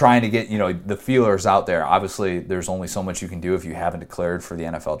 trying to get, the feelers out there. Obviously, there's only so much you can do if you haven't declared for the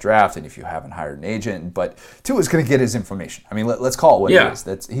NFL draft and if you haven't hired an agent. But Tua's going to get his information. I mean, let's call it what it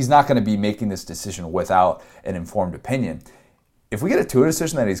is. He's not going to be making this decision without an informed opinion. If we get a Tua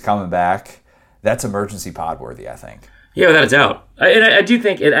decision that he's coming back, that's emergency pod worthy, I think. Yeah, without a doubt. And I do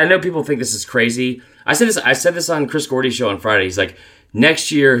think, and I know people think this is crazy. I said this on Chris Gordy's show on Friday. He's like,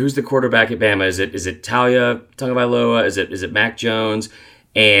 next year, who's the quarterback at Bama? Is it Talia Tagovailoa? Is it Mac Jones?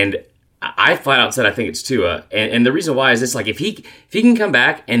 And I flat out said I think it's Tua. And the reason why is this: like, if he can come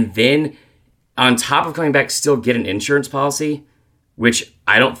back and then on top of coming back still get an insurance policy, which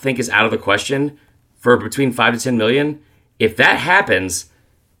I don't think is out of the question, for between $5 to $10 million, if that happens,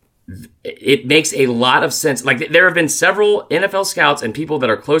 it makes a lot of sense. Like, there have been several NFL scouts and people that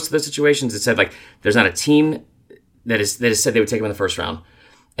are close to those situations that said, like, there's not a team that has said they would take him in the first round.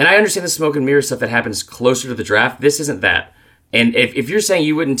 And I understand the smoke and mirror stuff that happens closer to the draft. This isn't that. And if you're saying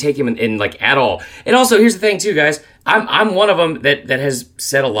you wouldn't take him in like at all, and also here's the thing too, guys, I'm one of them that has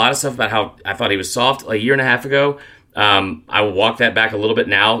said a lot of stuff about how I thought he was soft a year and a half ago. I will walk that back a little bit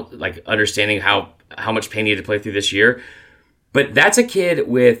now, like understanding how much pain he had to play through this year. But that's a kid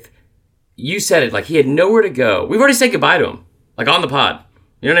with, you said it, like he had nowhere to go. We've already said goodbye to him, like on the pod.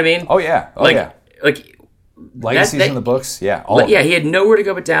 You know what I mean? Oh yeah, like. Legacies in the books, yeah. Yeah, he had nowhere to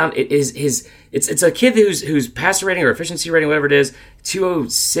go but down. It's a kid whose passer rating or efficiency rating, whatever it is,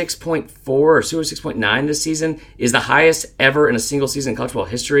 206.4 or 206.9 this season is the highest ever in a single season in college football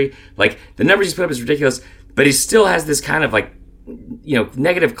history. Like, the numbers he's put up is ridiculous, but he still has this kind of like,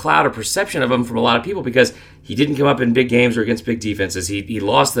 negative cloud or perception of him from a lot of people because he didn't come up in big games or against big defenses. He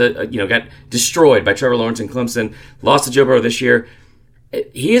lost got destroyed by Trevor Lawrence and Clemson, lost to Joe Burrow this year.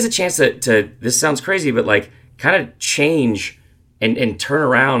 He has a chance to this sounds crazy, but like kind of change and turn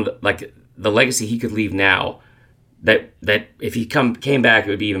around like the legacy he could leave now. That if he came back, it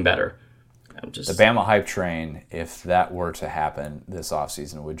would be even better. The Bama hype train, if that were to happen this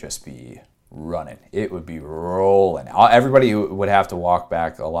offseason, would just be running. It would be rolling. Everybody would have to walk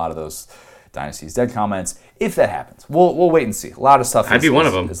back a lot of those Dynasty's dead comments if that happens. We'll wait and see. A lot of stuff I'd be one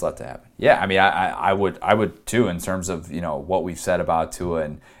of them. Is left to happen. Yeah, I mean, I would too, in terms of what we've said about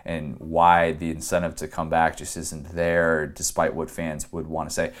Tua and why the incentive to come back just isn't there, despite what fans would want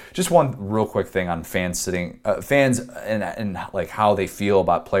to say. Just one real quick thing on fans and like how they feel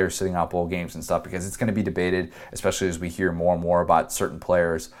about players sitting out bowl games and stuff, because it's going to be debated, especially as we hear more and more about certain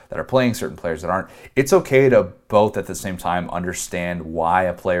players that are playing, certain players that aren't. It's okay to both at the same time understand why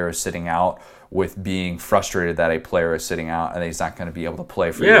a player is sitting out, with being frustrated that a player is sitting out and he's not going to be able to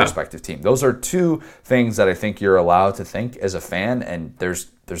play for your respective team. Those are two things that I think you're allowed to think as a fan, and there's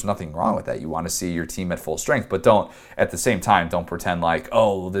nothing wrong with that. You want to see your team at full strength, but at the same time, don't pretend like,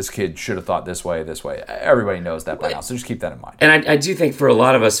 oh, this kid should have thought this way. Everybody knows that by now, so just keep that in mind. And I do think for a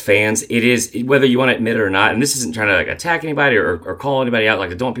lot of us fans, it is, whether you want to admit it or not, and this isn't trying to like attack anybody or call anybody out,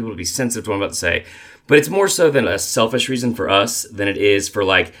 like I don't want people to be sensitive to what I'm about to say, but it's more so than a selfish reason for us than it is for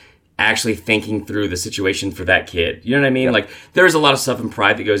like actually thinking through the situation for that kid. You know what I mean? Yep. Like, there's a lot of stuff and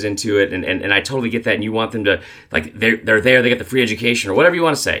pride that goes into it, and I totally get that, and you want them to, like, they're there, they get the free education, or whatever you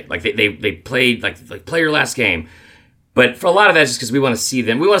want to say. Like, they played, like play your last game. But for a lot of that, it's just because we want to see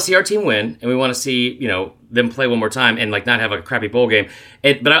them. We want to see our team win, and we want to see, them play one more time and, like, not have a crappy bowl game.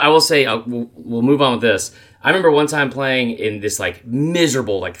 But I will say, we'll move on with this. I remember one time playing in this, like,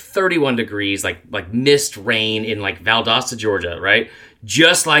 miserable, like, 31 degrees, like mist rain in, like, Valdosta, Georgia, right?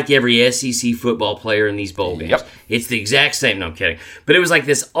 Just like every SEC football player in these bowl games. Yep. It's the exact same. No, I'm kidding. But it was like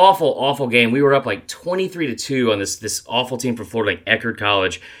this awful, awful game. We were up like 23-2 on this awful team from Florida, like Eckerd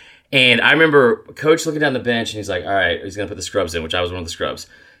College. And I remember Coach looking down the bench, and he's like, all right, he's going to put the scrubs in, which I was one of the scrubs.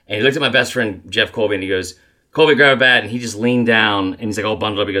 And he looked at my best friend, Jeff Colby, and he goes, Colby, grab a bat. And he just leaned down, and he's like all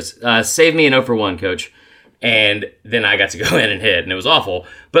bundled up. He goes, save me an 0 for 1, Coach. And then I got to go in and hit, and it was awful.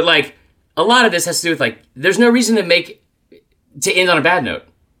 But like, a lot of this has to do with like, there's no reason to end on a bad note.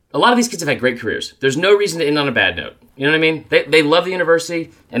 A lot of these kids have had great careers. There's no reason to end on a bad note. You know what I mean? They love the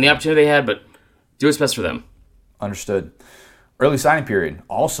university and the opportunity they had, but do what's best for them. Understood. Early signing period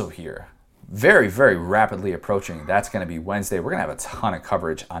also here. Very, very rapidly approaching. That's going to be Wednesday. We're going to have a ton of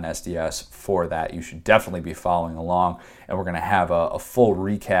coverage on SDS for that. You should definitely be following along. And we're going to have a full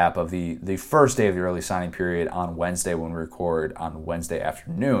recap of the first day of the early signing period on Wednesday when we record on Wednesday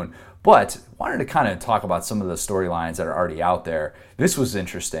afternoon. But wanted to kind of talk about some of the storylines that are already out there. This was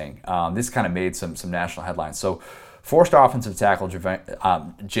interesting. This kind of made some national headlines. So, four-star offensive tackle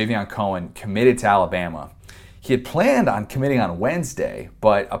Javion Cohen committed to Alabama. he had planned on committing on Wednesday,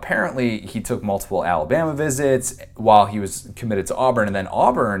 but apparently he took multiple Alabama visits while he was committed to Auburn, and then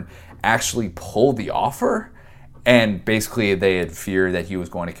Auburn actually pulled the offer, and basically they had feared that he was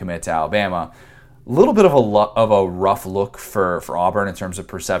going to commit to Alabama. A little bit of a rough look for Auburn in terms of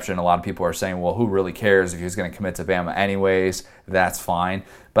perception. A lot of people are saying, well, who really cares if he's going to commit to Bama anyways? That's fine.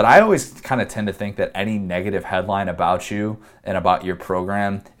 But I always kind of tend to think that any negative headline about you and about your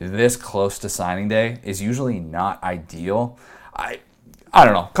program this close to signing day is usually not ideal. I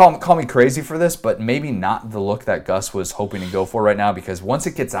don't know, call me crazy for this, but maybe not the look that Gus was hoping to go for right now, because once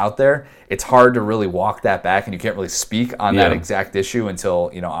it gets out there, it's hard to really walk that back, and you can't really speak on that exact issue until,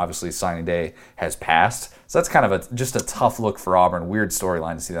 obviously signing day has passed. So that's kind of just a tough look for Auburn. Weird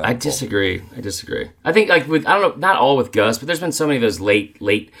storyline to see that. I disagree. I think I don't know, not all with Gus, but there's been so many of those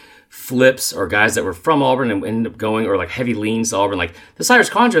late flips or guys that were from Auburn and ended up going, or like heavy leans to Auburn. Like the Cyrus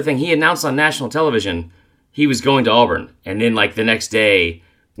Condra thing, he announced on national television he was going to Auburn, and then like the next day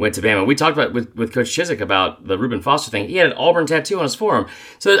went to Bama. We talked about with Coach Chiswick about the Reuben Foster thing. He had an Auburn tattoo on his forearm.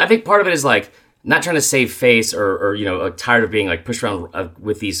 So I think part of it is like not trying to save face or tired of being like pushed around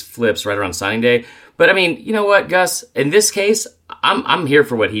with these flips right around signing day. But I mean, you know what, Gus? In this case, I'm here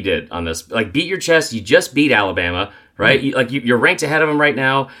for what he did on this. Like, beat your chest. You just beat Alabama, right? Mm-hmm. You're ranked ahead of him right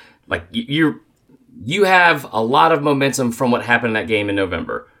now. Like you have a lot of momentum from what happened in that game in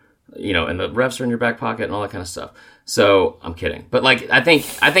November. And the refs are in your back pocket and all that kind of stuff. So I'm kidding, but like I think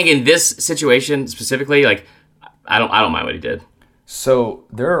in this situation specifically, like I don't mind what he did. So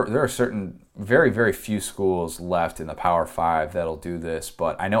there are certain very, very few schools left in the Power 5 that'll do this,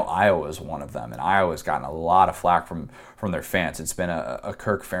 but I know Iowa is one of them, and Iowa's gotten a lot of flack from their fans. It's been a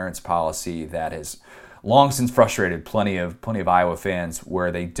Kirk Ferentz policy that has long since frustrated plenty of Iowa fans,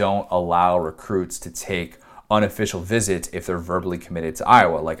 where they don't allow recruits to take unofficial visits if they're verbally committed to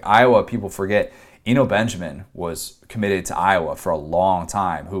Iowa. Like Iowa, people forget, Eno Benjamin was committed to Iowa for a long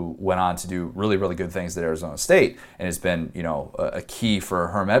time, who went on to do really, really good things at Arizona State and has been, a key for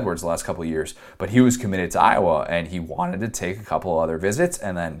Herm Edwards the last couple of years. But he was committed to Iowa, and he wanted to take a couple other visits,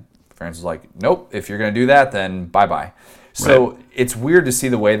 and then Ferentz was like, nope, if you're going to do that, then bye-bye. So It's weird to see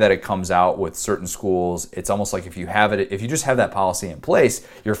the way that it comes out with certain schools. It's almost like if you just have that policy in place,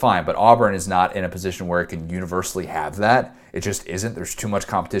 you're fine. But Auburn is not in a position where it can universally have that. It just isn't. There's too much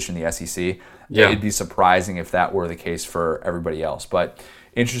competition in the SEC. Yeah. It'd be surprising if that were the case for everybody else. But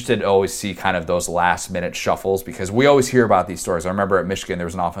interested to always see kind of those last-minute shuffles, because we always hear about these stories. I remember at Michigan there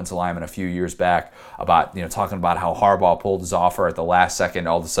was an offensive lineman a few years back about talking about how Harbaugh pulled his offer at the last second.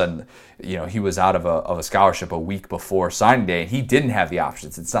 All of a sudden, he was out of a scholarship a week before signing day, and he didn't have the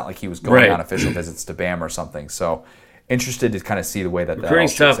options. It's not like he was going on official visits to Bama or something. So interested to kind of see the way that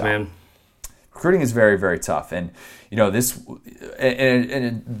recruiting's that all tough, man. Recruiting is very, very tough, and this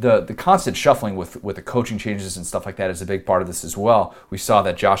and the constant shuffling with the coaching changes and stuff like that is a big part of this as well. We saw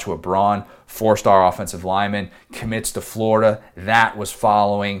that Joshua Braun, 4-star offensive lineman, commits to Florida. That was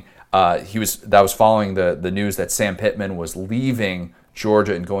following the news that Sam Pittman was leaving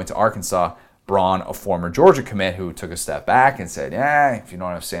Georgia and going to Arkansas. Braun, a former Georgia commit who took a step back and said, if you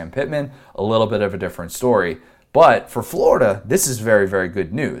don't have Sam Pittman, a little bit of a different story. But for Florida, this is very, very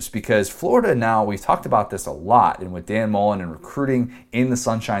good news, because Florida now, we've talked about this a lot, and with Dan Mullen and recruiting in the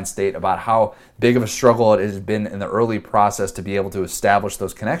Sunshine State, about how big of a struggle it has been in the early process to be able to establish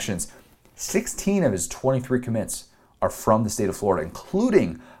those connections. 16 of his 23 commits are from the state of Florida,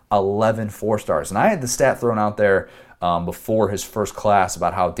 including 11 4-stars. And I had the stat thrown out there before his first class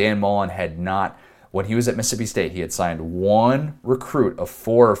about how Dan Mullen had not, when he was at Mississippi State, he had signed one recruit of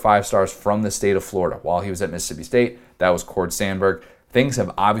 4 or 5 stars from the state of Florida while he was at Mississippi State. That was Cord Sandberg. Things have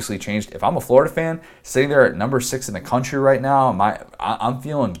obviously changed. If I'm a Florida fan, sitting there at number 6 in the country right now, I'm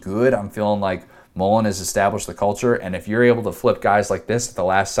feeling good. I'm feeling like Mullen has established the culture. And if you're able to flip guys like this at the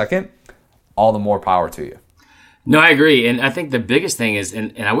last second, all the more power to you. No, I agree. And I think the biggest thing is,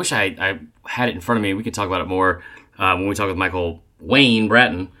 and I wish I had it in front of me. We could talk about it more when we talk with Michael Wayne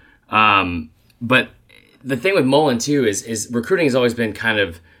Bratton. But the thing with Mullen, too, is recruiting has always been kind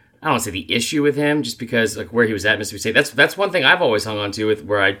of, I don't want to say the issue with him, just because like where he was at Mississippi State. That's one thing I've always hung on to, with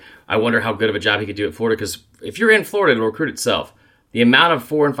where I wonder how good of a job he could do at Florida, because if you're in Florida, it'll recruit itself. The amount of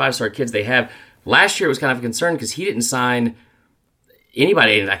 4- and 5-star kids they have. Last year it was kind of a concern because he didn't sign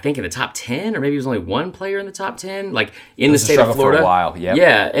anybody, I think, in the top 10, or maybe it was only one player in the top 10, like in the state of Florida. For a while,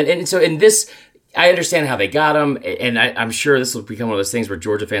 yeah. And so in this, I understand how they got him, and I'm sure this will become one of those things where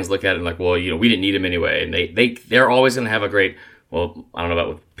Georgia fans look at it and like, well, we didn't need him anyway, and they're always going to have a great, well, I don't know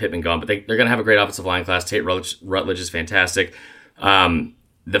about with Pittman gone, but they're going to have a great offensive line class. Tate Rutledge is fantastic.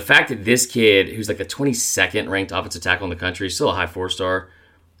 The fact that this kid, who's like the 22nd ranked offensive tackle in the country, still a high 4-star,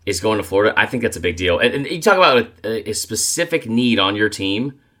 is going to Florida. I think that's a big deal. And you talk about a specific need on your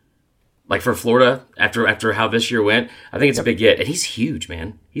team, like for Florida after how this year went. I think it's a big get. And he's huge,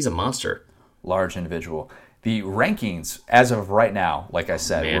 man. He's a monster. Large individual. The rankings, as of right now, like I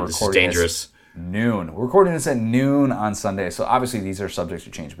said, Man, we're this is recording dangerous. Noon. We're recording this at noon on Sunday, so obviously these are subject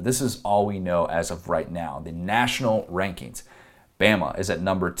to change, but this is all we know as of right now. The national rankings. Bama is at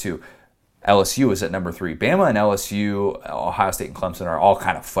number 2. LSU is at number 3. Bama and LSU, Ohio State and Clemson are all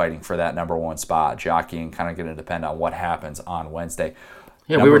kind of fighting for that number 1 spot, jockeying, kind of going to depend on what happens on Wednesday.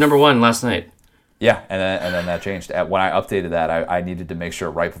 Yeah, we were number 1 last night. Yeah, and then that changed. When I updated that, I needed to make sure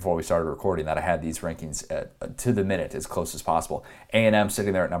right before we started recording that I had these rankings to the minute as close as possible. A&M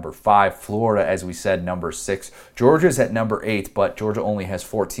sitting there at number 5. Florida, as we said, number 6. Georgia's at number 8, but Georgia only has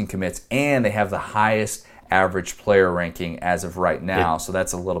 14 commits, and they have the highest average player ranking as of right now. So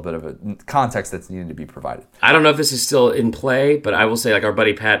that's a little bit of a context that's needed to be provided. I don't know if this is still in play, but I will say, like, our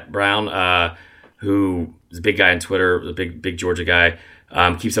buddy Pat Brown, who is a big guy on Twitter, the big Georgia guy,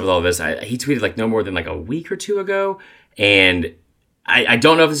 keeps up with all this. He tweeted like no more than like a week or two ago, and I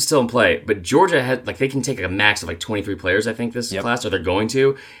don't know if this is still in play, but Georgia had they can take a max of like 23 players, I think, this class, or they're going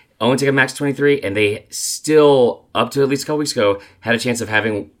to only take a max of 23, and they still, up to at least a couple weeks ago, had a chance of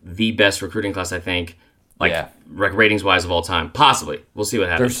having the best recruiting class, I think, ratings wise of all time. Possibly. We'll see what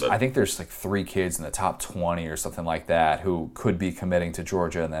happens. I think there's like 3 kids in the top 20 or something like that who could be committing to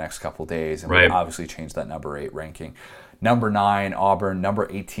Georgia in the next couple days, and we'll obviously change that number 8 ranking. Number 9, Auburn. Number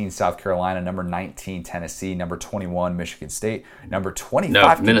 18, South Carolina. Number 19, Tennessee. Number 21, Michigan State. Number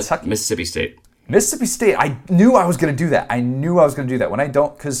 25, Kentucky. Mississippi State. Mississippi State. I knew I was going to do that. When I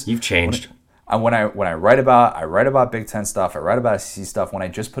don't, because you've changed. When I write about Big Ten stuff, I write about SEC stuff. When I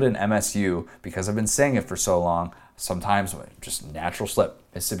just put in MSU, because I've been saying it for so long, sometimes just natural slip.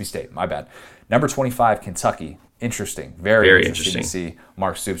 Mississippi State. My bad. Number 25, Kentucky. Interesting. Very interesting to see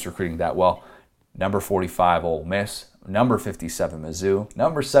Mark Stoops recruiting that well. Number 45, Ole Miss. Number 57, Mizzou.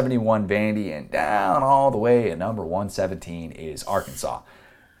 Number 71, Vandy. And down all the way at number 117 is Arkansas.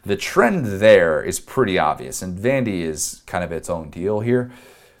 The trend there is pretty obvious, and Vandy is kind of its own deal here.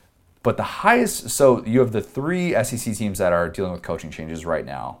 But the highest, so you have the 3 SEC teams that are dealing with coaching changes right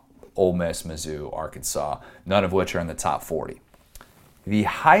now. Ole Miss, Mizzou, Arkansas, none of which are in the top 40. The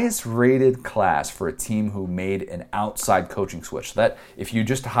highest rated class for a team who made an outside coaching switch. That if you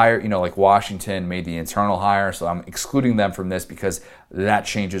just hire, like Washington made the internal hire, so I'm excluding them from this because that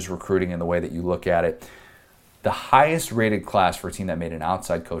changes recruiting in the way that you look at it. The highest rated class for a team that made an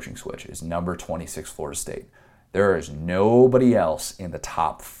outside coaching switch is number 26, Florida State. There is nobody else in the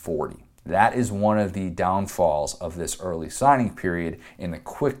top 40. That is one of the downfalls of this early signing period in the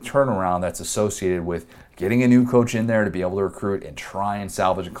quick turnaround that's associated with getting a new coach in there to be able to recruit and try and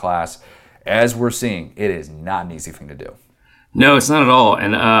salvage a class. As we're seeing, it is not an easy thing to do. No, it's not at all.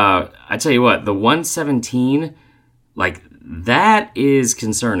 And I tell you what, the 117, that is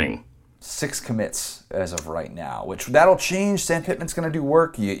concerning. 6 commits as of right now, which that'll change. Sam Pittman's going to do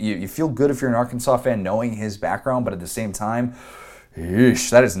work. You feel good if you're an Arkansas fan knowing his background, but at the same time,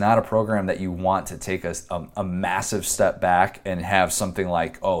 that is not a program that you want to take a massive step back and have something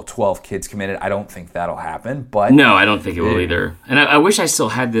like, 12 kids committed. I don't think that'll happen. But no, I don't think it will either. And I wish I still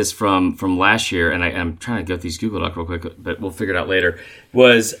had this from last year, and I'm trying to go through these Google Docs real quick, but we'll figure it out later.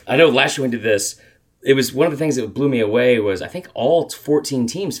 I know last year we did this. It was one of the things that blew me away was I think all 14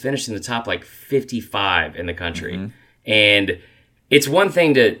 teams finished in the top 55 in the country. Mm-hmm. And it's one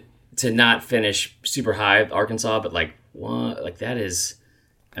thing to not finish super high, Arkansas, but that is,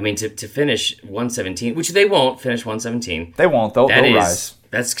 to finish 117, which they won't finish 117. They won't. They'll rise.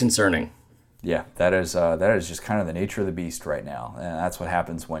 That's concerning. Yeah, that is just kind of the nature of the beast right now, and that's what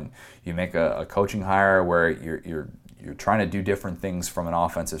happens when you make a coaching hire where you're trying to do different things from an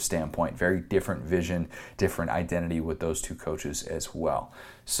offensive standpoint. Very different vision, different identity with those 2 coaches as well.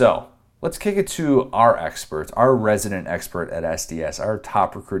 So let's kick it to our expert, our resident expert at SDS, our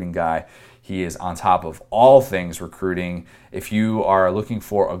top recruiting guy. He is on top of all things recruiting. If you are looking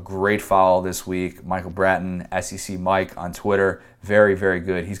for a great follow this week, Michael Bratton, SEC Mike on Twitter, very, very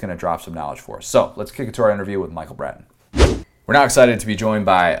good. He's going to drop some knowledge for us. So let's kick it to our interview with Michael Bratton. We're now excited to be joined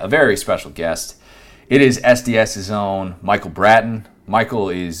by a very special guest. It is SDS's own Michael Bratton. Michael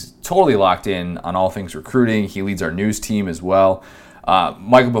is totally locked in on all things recruiting. He leads our news team as well.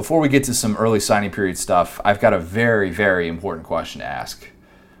 Michael, before we get to some early signing period stuff, I've got a very, very important question to ask.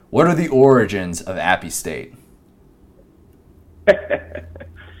 What are the origins of Appy State?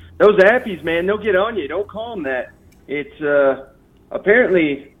 Those Appies, man, they'll get on you. Don't call them that. It's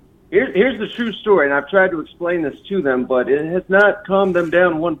apparently, here's the true story, and I've tried to explain this to them, but it has not calmed them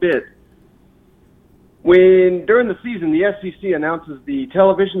down one bit. during the season, the SEC announces the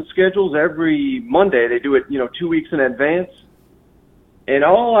television schedules every Monday. They do it, 2 weeks in advance. And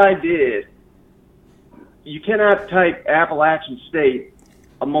all I did, you cannot type Appalachian State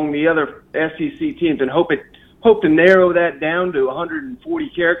among the other SEC teams and hope to narrow that down to 140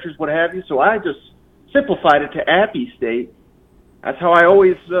 characters, what have you. So I just simplified it to Appy State. That's how I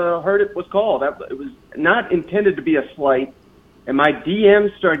always heard it was called. It was not intended to be a slight. And my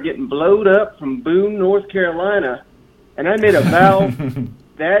DMs started getting blowed up from Boone, North Carolina. And I made a vow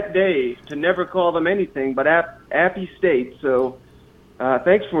that day to never call them anything but Appy State. So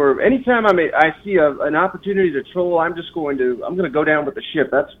thanks for anytime I see an opportunity to troll, I'm going to go down with the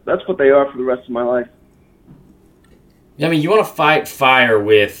ship. That's what they are for the rest of my life. I mean, you want to fight fire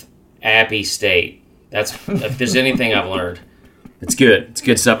with Appy State. That's if there's anything I've learned. It's good. It's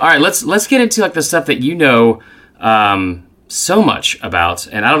good stuff. All right, let's get into the stuff that you know so much about,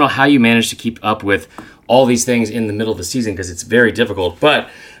 and I don't know how you manage to keep up with all these things in the middle of the season because it's very difficult. But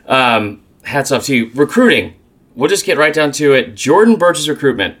hats off to you. Recruiting. We'll just get right down to it. Jordan Burch's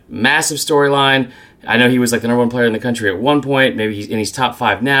recruitment, massive storyline. I know he was like the number one player in the country at one point. Maybe he's top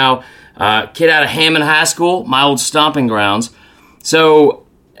 5 now. Kid out of Hammond High School, my old stomping grounds. So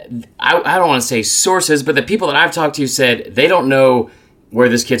I don't want to say sources, but the people that I've talked to said they don't know where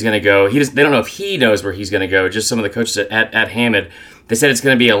this kid's going to go. They don't know if he knows where he's going to go. Just some of the coaches at Hammond. They said it's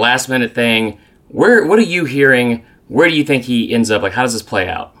going to be a last-minute thing. What are you hearing? Where do you think he ends up? Like, how does this play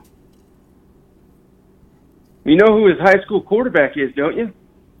out? You know who his high school quarterback is, don't you?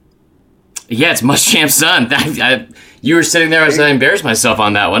 Yeah, it's Muschamp's son. You were sitting there, I embarrassed myself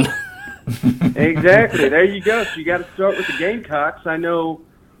on that one. Exactly. There you go. So you got to start with the Gamecocks. I know,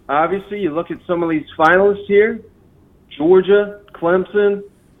 obviously, you look at some of these finalists here, Georgia, Clemson,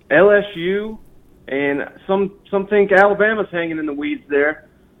 LSU, and some think Alabama's hanging in the weeds there.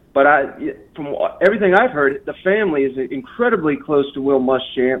 But from everything I've heard, the family is incredibly close to Will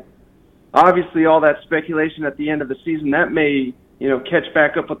Muschamp. Obviously, all that speculation at the end of the season, that may, catch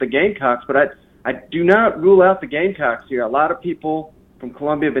back up with the Gamecocks. But I do not rule out the Gamecocks here. A lot of people from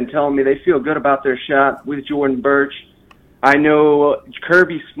Columbia have been telling me they feel good about their shot with Jordan Burch. I know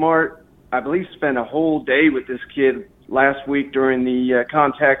Kirby Smart, I believe, spent a whole day with this kid last week during the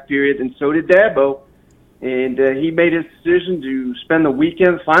contact period, and so did Dabo. And he made his decision to spend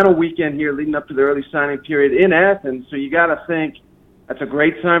the final weekend here leading up to the early signing period in Athens. So you got to think that's a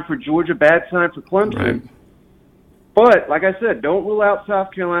great sign for Georgia, bad sign for Clemson. Right. But, like I said, don't rule out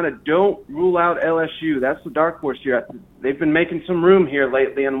South Carolina. Don't rule out LSU. That's the dark horse here. They've been making some room here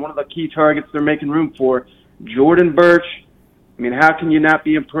lately, and one of the key targets they're making room for, Jordan Burch. I mean, how can you not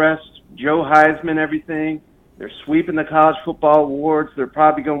be impressed? Joe Heisman, everything. They're sweeping the college football awards. They're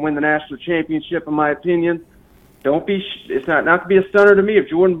probably going to win the national championship, in my opinion. It's not going to be a stunner to me if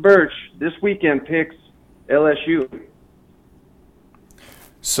Jordan Burch this weekend picks LSU.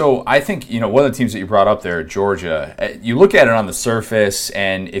 So I think, one of the teams that you brought up there, Georgia, you look at it on the surface,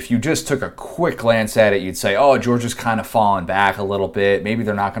 and if you just took a quick glance at it, you'd say, oh, Georgia's kind of fallen back a little bit. Maybe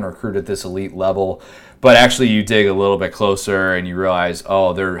they're not going to recruit at this elite level. But actually you dig a little bit closer and you realize,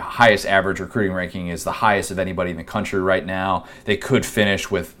 oh, their highest average recruiting ranking is the highest of anybody in the country right now. They could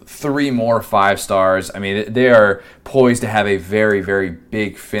finish with 3 more 5 stars. I mean, they are poised to have a very, very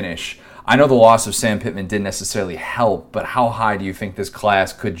big finish. I know the loss of Sam Pittman didn't necessarily help, but how high do you think this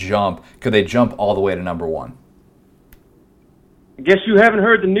class could jump? Could they jump all the way to number 1? I guess you haven't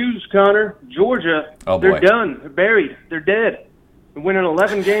heard the news, Connor. Georgia, they're done. They're buried. They're dead. They're winning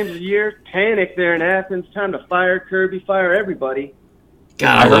 11 games a year. Panic there in Athens. Time to fire Kirby, fire everybody.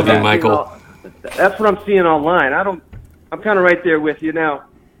 God, I love you, Michael. That's what I'm seeing online. I'm kind of right there with you now.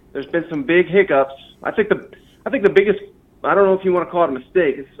 There's been some big hiccups. I think the biggest, I don't know if you want to call it a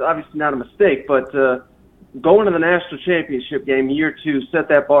mistake. It's obviously not a mistake, but going to the national championship game year 2 set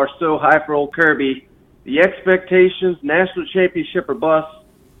that bar so high for old Kirby. The expectations, national championship or bust,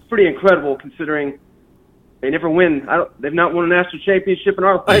 it's pretty incredible considering they never win. They've not won a national championship in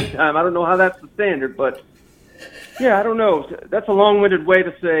our lifetime. I don't know how that's the standard, but yeah, I don't know. That's a long-winded way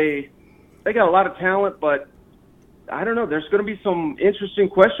to say they got a lot of talent, but I don't know. There's going to be some interesting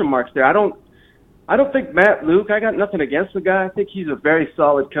question marks there. I don't think Matt Luke, I got nothing against the guy. I think he's a very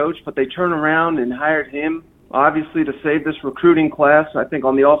solid coach, but they turn around and hired him, obviously, to save this recruiting class, I think,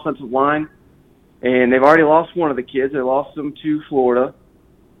 on the offensive line. And they've already lost one of the kids. They lost him to Florida.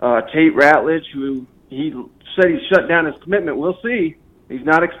 Tate Ratledge, who he said he shut down his commitment. We'll see. He's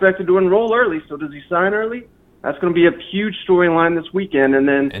not expected to enroll early, so does he sign early? That's going to be a huge storyline this weekend. And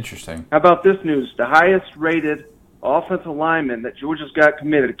then, interesting. How about this news? The highest-rated offensive lineman that Georgia's got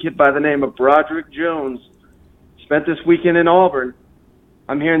committed, a kid by the name of Broderick Jones, spent this weekend in Auburn.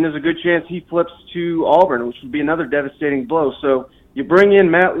 I'm hearing there's a good chance he flips to Auburn, which would be another devastating blow. So you bring in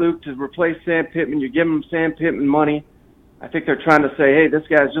Matt Luke to replace Sam Pittman. You give him Sam Pittman money. I think they're trying to say, hey, this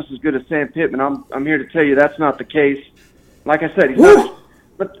guy's just as good as Sam Pittman. I'm here to tell you that's not the case. Like I said,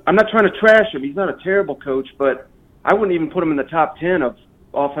 I'm not trying to trash him. He's not a terrible coach, but I wouldn't even put him in the top 10 of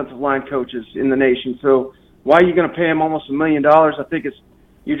offensive line coaches in the nation. So why are you going to pay him almost $1 million? I think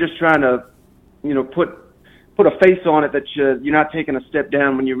you're just trying to, put a face on it that you're not taking a step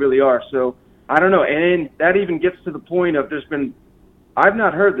down when you really are. So I don't know. And that even gets to the point of I've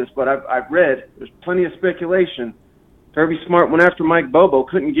not heard this, but I've read, there's plenty of speculation. Kirby Smart went after Mike Bobo,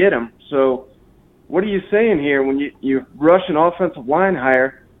 couldn't get him. So what are you saying here when you rush an offensive line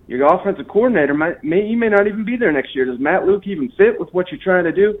hire? Your offensive coordinator he may not even be there next year. Does Matt Luke even fit with what you're trying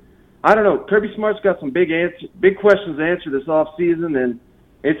to do? I don't know. Kirby Smart's got some big questions to answer this offseason, and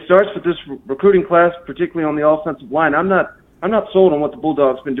it starts with this recruiting class, particularly on the offensive line. I'm not sold on what the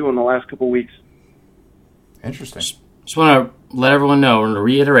Bulldogs been doing the last couple of weeks. Interesting. Just want to let everyone know and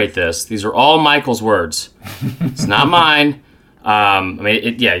reiterate this. These are all Michael's words. It's not mine.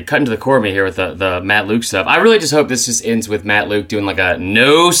 You cut into the core of me here with the Matt Luke stuff. I really just hope this just ends with Matt Luke doing like a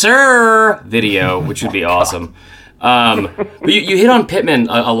 "No Sir" video, which would be awesome. But you hit on Pittman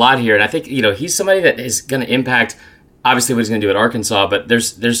a lot here, and I think he's somebody that is going to impact obviously what he's going to do at Arkansas. But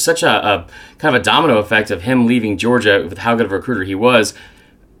there's such a kind of a domino effect of him leaving Georgia with how good of a recruiter he was.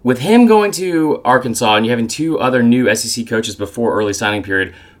 With him going to Arkansas and you having two other new SEC coaches before early signing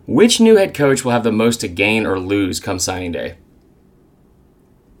period, which new head coach will have the most to gain or lose come signing day?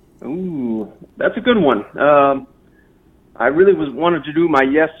 Ooh, that's a good one. I really wanted to do my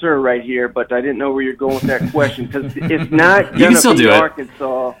yes sir right here, but I didn't know where you're going with that question because it's not going to be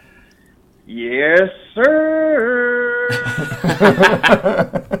Arkansas. Yes, sir.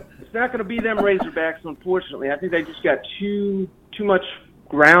 It's not going to be them Razorbacks, unfortunately. I think they just got too much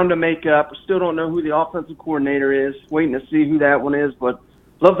ground to make up. Still don't know who the offensive coordinator is. Waiting to see who that one is, but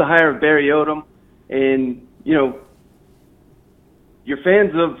love the hire of Barry Odom. And, your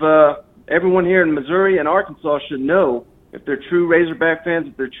fans of everyone here in Missouri and Arkansas should know, if they're true Razorback fans,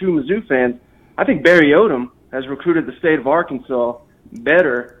 if they're true Mizzou fans, I think Barry Odom has recruited the state of Arkansas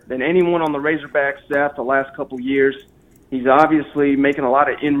better than anyone on the Razorback staff the last couple of years. He's obviously making a lot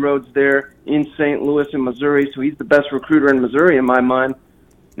of inroads there in St. Louis and Missouri, so he's the best recruiter in Missouri in my mind.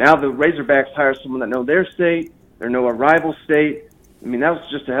 Now the Razorbacks hire someone that know their state, they know a rival state. I mean, that was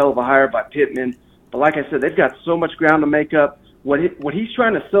just a hell of a hire by Pittman. But like I said, they've got so much ground to make up. What he's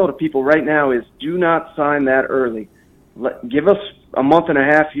trying to sell to people right now is do not sign that early. Give us a month and a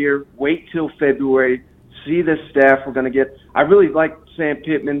half here. Wait till February. See this staff we're going to get. I really like Sam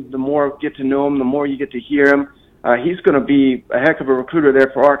Pittman. The more I get to know him, the more you get to hear him. He's going to be a heck of a recruiter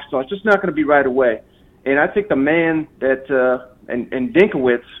there for Arkansas. It's just not going to be right away. And I think the man that and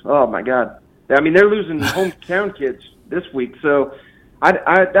Dinkowitz, oh, my God. I mean, they're losing hometown kids this week. So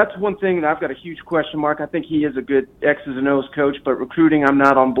that's one thing that I've got a huge question mark. I think he is a good X's and O's coach, but recruiting, I'm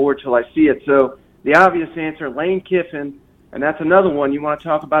not on board till I see it. So the obvious answer, Lane Kiffin, and that's another one. You want to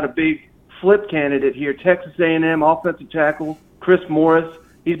talk about a big flip candidate here. Texas A&M offensive tackle, Chris Morris.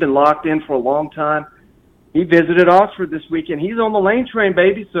 He's been locked in for a long time. He visited Oxford this weekend. He's on the Lane train,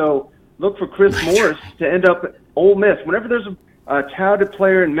 baby, so look for Chris Morris to end up at Ole Miss. Whenever there's a touted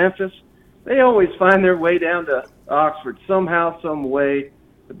player in Memphis, they always find their way down to Oxford. Somehow, some way,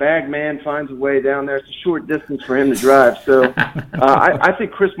 the bag man finds a way down there. It's a short distance for him to drive. So I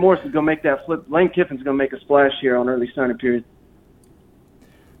think Chris Morris is going to make that flip. Lane Kiffin's going to make a splash here on early signing period.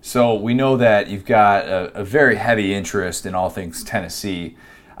 So we know that you've got a very heavy interest in all things Tennessee.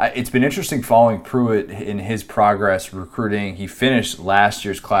 It's been interesting following Pruitt in his progress recruiting. He finished last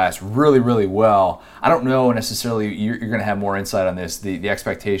year's class really, really well. I don't know necessarily, you're going to have more insight on this, the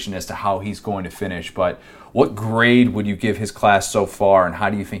expectation as to how he's going to finish, but what grade would you give his class so far, and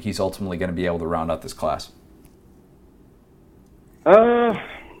how do you think he's ultimately going to be able to round out this class?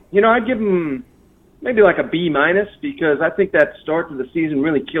 I'd give him maybe like a B- because I think that start to the season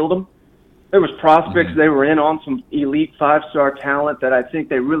really killed him. There was prospects they were in on some elite five-star talent that I think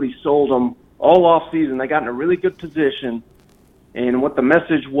they really sold them all off season. They got in a really good position, and what the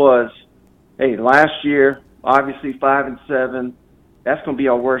message was, hey, last year, obviously 5-7, that's going to be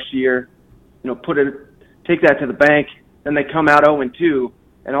our worst year. Take that to the bank. Then they come out 0-2,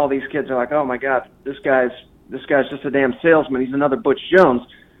 and all these kids are like, oh my God, this guy's just a damn salesman. He's another Butch Jones.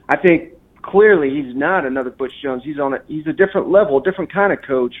 I think clearly he's not another Butch Jones. He's a different level, a different kind of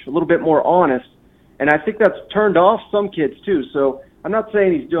coach, a little bit more honest. And I think that's turned off some kids too. So I'm not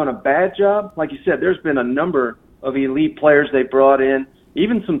saying he's doing a bad job. Like you said, there's been a number of elite players they brought in,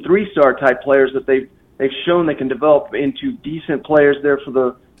 even some 3-star type players that they've They've shown they can develop into decent players there for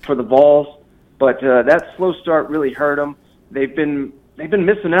the Vols, but that slow start really hurt them. They've been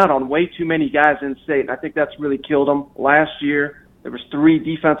missing out on way too many guys in state, and I think that's really killed them. Last year, there was 3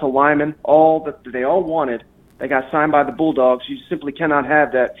 defensive linemen, all that they all wanted. They got signed by the Bulldogs. You simply cannot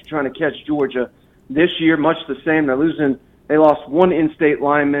have that if you're trying to catch Georgia. This year, much the same. They lost 1 in-state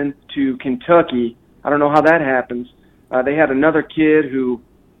lineman to Kentucky. I don't know how that happens. They had another kid who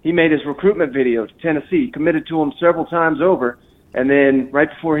he made his recruitment video to Tennessee, committed to him several times over, and then right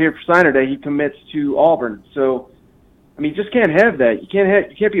before here for signer day, he commits to Auburn. So, I mean, you just can't have that. You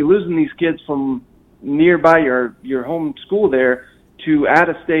can't be losing these kids from nearby your home school there to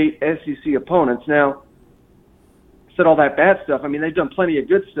out-of-state SEC opponents. Now, I said all that bad stuff. I mean, they've done plenty of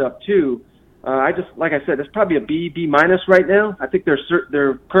good stuff too. Like I said, it's probably a B minus right now. I think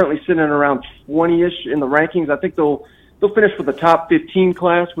they're currently sitting around 20-ish in the rankings. I think they'll finish with the top 15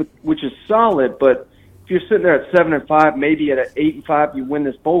 class, which is solid. But if you're sitting there at 7-5, maybe at 8-5, you win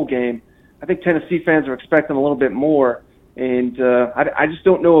this bowl game. I think Tennessee fans are expecting a little bit more, and I just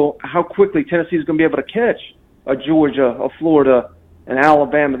don't know how quickly Tennessee is going to be able to catch a Georgia, a Florida, and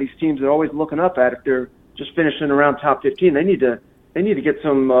Alabama. These teams they're always looking up at. If they're just finishing around top 15, they need to get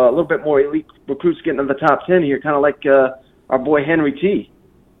some a little bit more elite recruits getting to the top 10 here, kind of like our boy Henry T.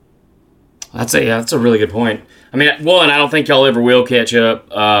 That's a really good point. I mean, one, I don't think y'all ever will catch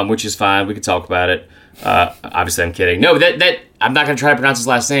up, which is fine. We can talk about it. Obviously, I'm kidding. No, that I'm not going to try to pronounce his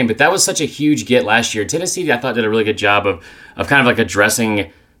last name, but that was such a huge get last year. Tennessee, I thought, did a really good job of kind of like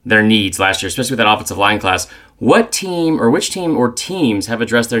addressing their needs last year, especially with that offensive line class. Which team or teams have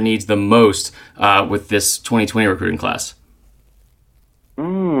addressed their needs the most with this 2020 recruiting class?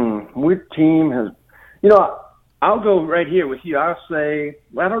 Which team has, I'll go right here with you. I'll say,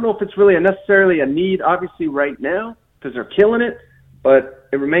 I don't know if it's really necessarily a need, obviously, right now, because they're killing it, but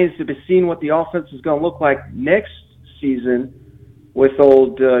it remains to be seen what the offense is going to look like next season with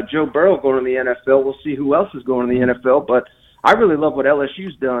old Joe Burrow going to the NFL. We'll see who else is going to the NFL, but I really love what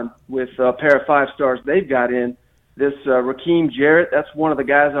LSU's done with a pair of 5 stars they've got in. This Raheem Jarrett, that's one of the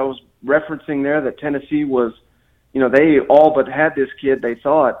guys I was referencing there that Tennessee was, they all but had this kid, they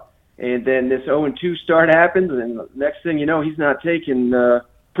thought. And then this 0-2 start happens, and the next thing you know, he's not taking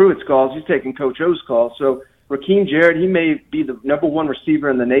Pruitt's calls. He's taking Coach O's calls. So Raheem Jarrett, he may be the number 1 receiver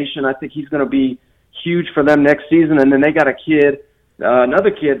in the nation. I think he's going to be huge for them next season. And then they got a kid,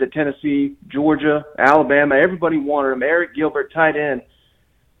 another kid that Tennessee, Georgia, Alabama, everybody wanted him, Eric Gilbert, tight end.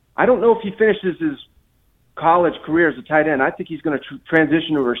 I don't know if he finishes his college career as a tight end. I think he's going to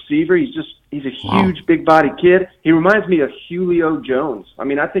transition to a receiver. He's a huge, big-bodied kid. He reminds me of Julio Jones. I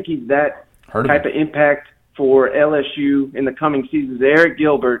mean, I think he's that type of impact for LSU in the coming seasons. Eric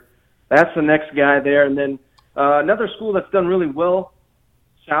Gilbert, that's the next guy there. And then another school that's done really well,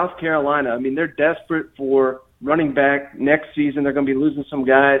 South Carolina. I mean, they're desperate for running back next season. They're going to be losing some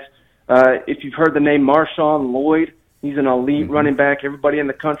guys. If you've heard the name Marshawn Lloyd, he's an elite running back. Everybody in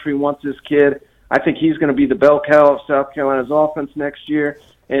the country wants this kid. I think he's going to be the bell cow of South Carolina's offense next year.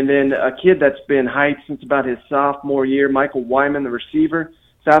 And then a kid that's been hyped since about his sophomore year, Michael Wayne, the receiver.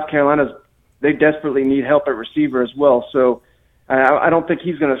 South Carolina's, they desperately need help at receiver as well. So I don't think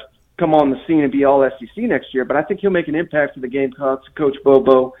he's going to come on the scene and be all SEC next year, but I think he'll make an impact for the Gamecocks, Coach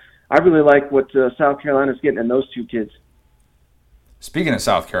Bobo. I really like what South Carolina's getting in those 2 kids. Speaking of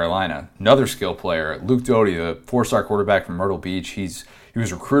South Carolina, another skill player, Luke Doty, the 4-star quarterback from Myrtle Beach. He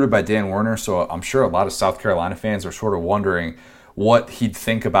was recruited by Dan Werner, so I'm sure a lot of South Carolina fans are sort of wondering what he'd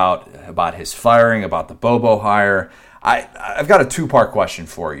think about his firing, about the Bobo hire. I've got a 2-part question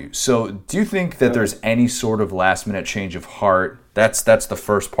for you. So do you think that there's any sort of last-minute change of heart? That's the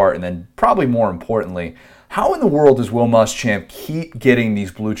first part. And then probably more importantly, how in the world does Will Muschamp keep getting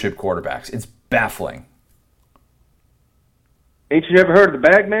these blue-chip quarterbacks? It's baffling. Ain't you ever heard of the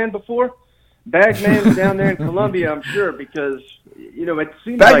Bagman before? Bagman's down there in Columbia, I'm sure, because, it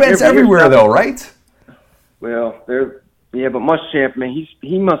seems Bagman's like everywhere, though, right? Well, but Muschamp, man,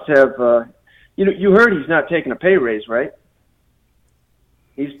 he must have, you heard he's not taking a pay raise, right?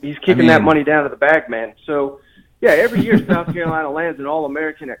 He's kicking that money down to the Bagman. So, yeah, every year South Carolina lands an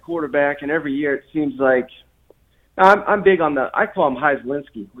All-American at quarterback, and every year it seems like I'm big on I call him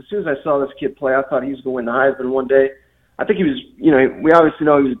Heislinski. As soon as I saw this kid play, I thought he was going to win the Heisman one day. I think he was, we obviously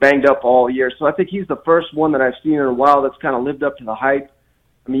know he was banged up all year, so I think he's the first one that I've seen in a while that's kind of lived up to the hype.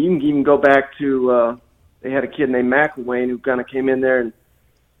 I mean, you can even go back to they had a kid named Michael Wayne who kind of came in there, and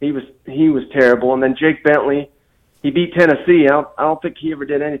he was terrible. And then Jake Bentley, he beat Tennessee. I don't think he ever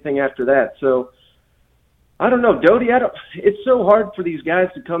did anything after that. So I don't know, Doty. It's so hard for these guys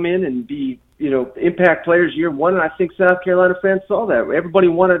to come in and be, impact players year one, and I think South Carolina fans saw that. Everybody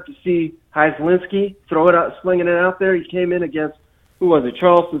wanted to see Heislinski, slinging it out there. He came in against, who was it,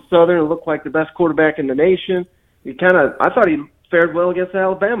 Charleston Southern, and looked like the best quarterback in the nation. I thought he fared well against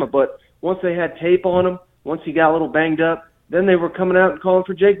Alabama, but once they had tape on him, once he got a little banged up, then they were coming out and calling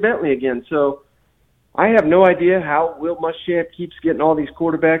for Jake Bentley again. So I have no idea how Will Muschamp keeps getting all these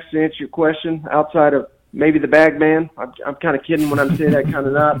quarterbacks, to answer your question, outside of maybe the bag man. I'm kind of kidding when I'm saying that, kind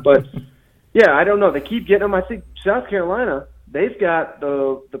of not. But, yeah, I don't know. They keep getting them. I think South Carolina, they've got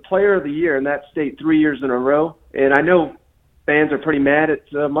the player of the year in that state 3 years in a row. And I know fans are pretty mad at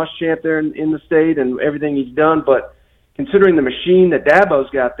Muschamp there in the state and everything he's done. But considering the machine that Dabo's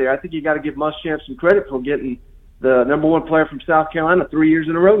got there, I think you got to give Muschamp some credit for getting the number one player from South Carolina 3 years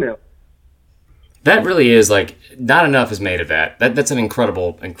in a row now. That really is, not enough is made of that. That's an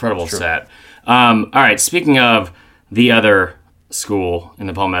incredible stat. All right, speaking of the other school in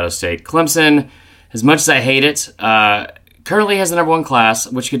the Palmetto State, Clemson, as much as I hate it, currently has the number one class,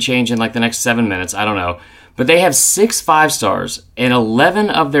 which could change in the next 7 minutes. I don't know. But they have 6 5-stars, and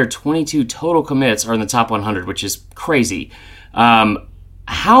 11 of their 22 total commits are in the top 100, which is crazy.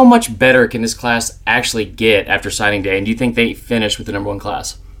 How much better can this class actually get after signing day, and do you think they finish with the number one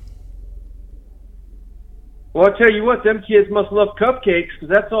class? Well, I'll tell you what, them kids must love cupcakes because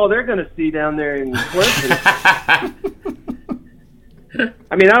that's all they're going to see down there in Clemson.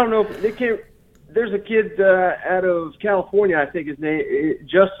 I mean, I don't know if they can't. There's a kid out of California, I think his name,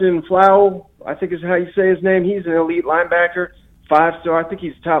 Justin Flau, I think is how you say his name. He's an elite linebacker, 5-star. I think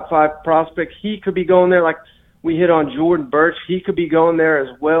he's a top 5 prospect. He could be going there like we hit on Jordan Birch. He could be going there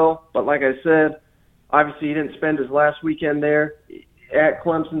as well. But like I said, obviously he didn't spend his last weekend there at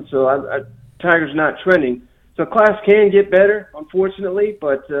Clemson, so Tiger's not trending. So class can get better, unfortunately,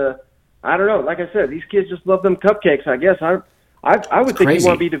 but I don't know. Like I said, these kids just love them cupcakes, I guess. I would think you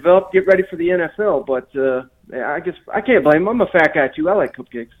want to be developed, get ready for the NFL, but I guess I can't blame them. I'm a fat guy, too. I like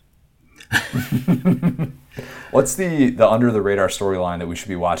cupcakes. What's the under-the-radar storyline that we should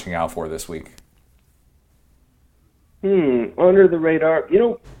be watching out for this week? Under the radar.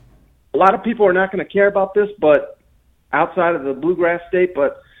 A lot of people are not going to care about this, but outside of the Bluegrass State,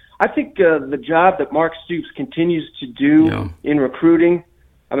 but I think the job that Mark Stoops continues to do in recruiting,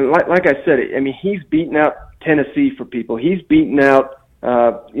 I mean, like I said, he's beaten out Tennessee for people. He's beaten out,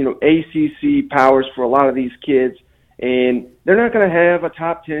 ACC powers for a lot of these kids, and they're not going to have a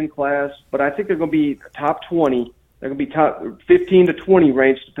top 10 class, but I think they're going to be top 20. They're going to be top 15 to 20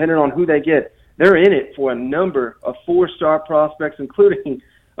 range, depending on who they get. They're in it for a number of 4-star prospects, including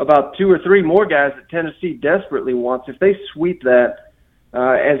about 2 or 3 more guys that Tennessee desperately wants. If they sweep that,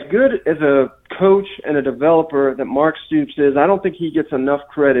 as good as a coach and a developer that Mark Stoops is, I don't think he gets enough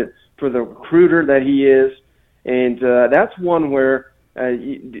credit for the recruiter that he is. And that's one where they're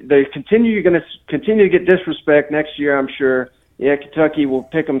going to continue to get disrespect next year, I'm sure. Yeah, Kentucky will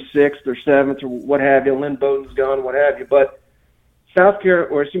pick them 6th or 7th or what have you. Lynn Bowden's gone, what have you. But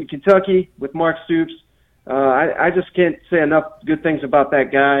Kentucky with Mark Stoops, I just can't say enough good things about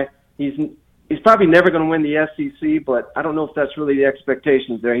that guy. He's probably never going to win the SEC, but I don't know if that's really the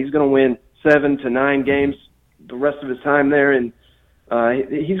expectations there. He's going to win 7 to 9 games the rest of his time there, and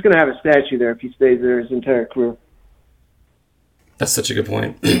he's going to have a statue there if he stays there his entire career. That's such a good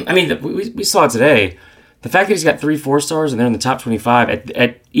point. I mean, we saw it today. The fact that he's got 3 4-stars and they're in the top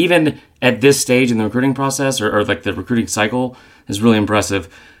 25 even at this stage in the recruiting process or the recruiting cycle is really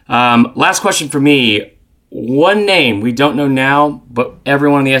impressive. Last question for me. One name we don't know now, but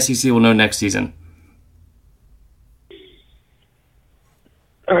everyone in the SEC will know next season.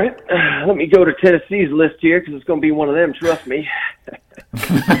 All right. Let me go to Tennessee's list here because it's going to be one of them, trust me.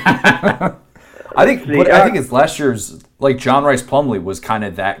 I think it's last year's, John Rice Plumlee was kind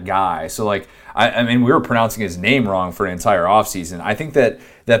of that guy. So, I mean, we were pronouncing his name wrong for an entire offseason. I think that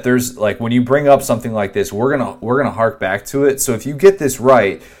there's, when you bring up something like this, we're gonna hark back to it. So if you get this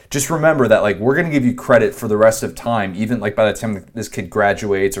right, just remember that, we're going to give you credit for the rest of time, even, by the time this kid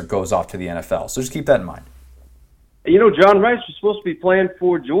graduates or goes off to the NFL. So just keep that in mind. John Rice was supposed to be playing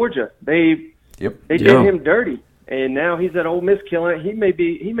for Georgia. They did him dirty. And now he's at Ole Miss killing it. He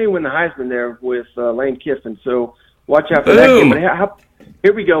may win the Heisman there with Lane Kiffin. So watch out for that kid. But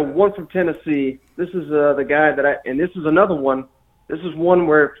here we go. One from Tennessee. This is the guy and this is another one. This is one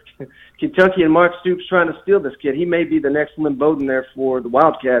where Kentucky and Mark Stoops trying to steal this kid. He may be the next Lynn Bowden there for the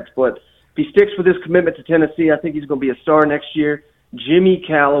Wildcats. But if he sticks with his commitment to Tennessee, I think he's going to be a star next year. Jimmy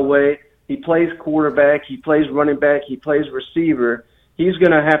Callaway. He plays quarterback. He plays running back. He plays receiver. He's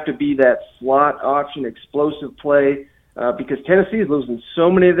going to have to be that slot option, explosive play, because Tennessee is losing so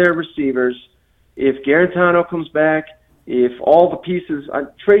many of their receivers. If Garantano comes back, if all the pieces,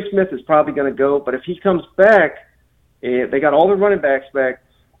 Trey Smith is probably going to go, but if he comes back, they got all the running backs back.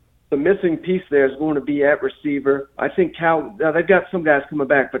 the missing piece there is going to be at receiver. I think they've got some guys coming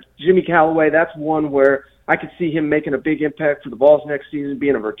back, but Jimmy Callaway, that's one where I could see him making a big impact for the Vols next season,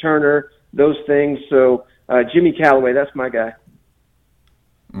 being a returner, those things. So Jimmy Callaway, that's my guy.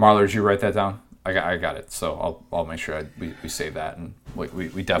 Marler, did you write that down? I got it. So I'll make sure we save that, and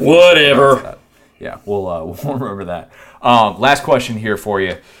we definitely whatever. Yeah, we'll remember that. Last question here for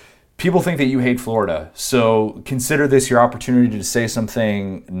you. People think that you hate Florida, so consider this your opportunity to say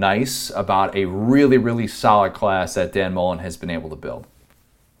something nice about a really, really solid class that Dan Mullen has been able to build.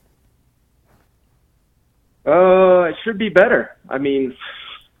 It should be better. I mean,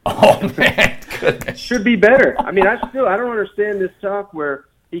 oh man, goodness. Should be better. I mean, I don't understand this talk where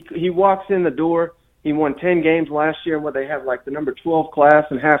he walks in the door. He won 10 games last year, where they have like the number 12 class,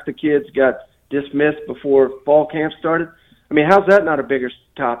 and half the kids got dismissed before fall camp started. I mean, how's that not a bigger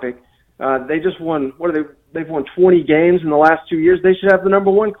topic? They just won. They've won 20 games in the last 2 years. They should have the number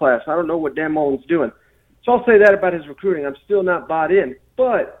 1 class. I don't know what Dan Mullen's doing. So I'll say that about his recruiting. I'm still not bought in,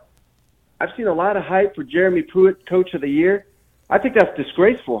 but I've seen a lot of hype for Jeremy Pruitt, Coach of the Year. I think that's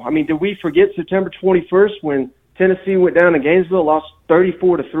disgraceful. I mean, did we forget September 21st when Tennessee went down to Gainesville, lost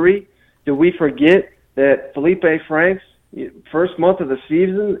 34-3? Did we forget that Felipe Franks, first month of the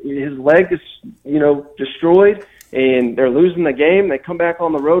season, his leg is, destroyed, and they're losing the game? They come back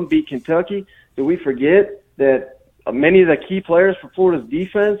on the road and beat Kentucky. Did we forget that many of the key players for Florida's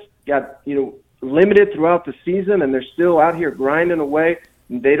defense got, limited throughout the season, and they're still out here grinding away?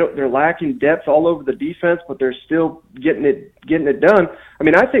 They're lacking depth all over the defense, but they're still getting it done. I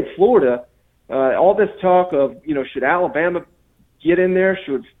mean, I think Florida, all this talk of, should Alabama get in there?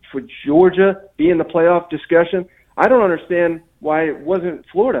 Should Georgia be in the playoff discussion? I don't understand why it wasn't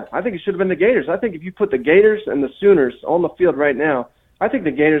Florida. I think it should have been the Gators. I think if you put the Gators and the Sooners on the field right now, I think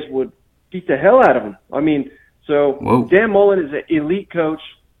the Gators would beat the hell out of them. I mean, so whoa. Dan Mullen is an elite coach,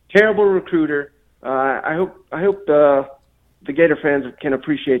 terrible recruiter. I hope the Gator fans can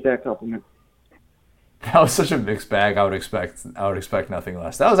appreciate that compliment. That was such a mixed bag. I would expect nothing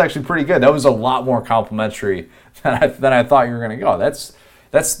less. That was actually pretty good. That was a lot more complimentary than I thought you were going to go.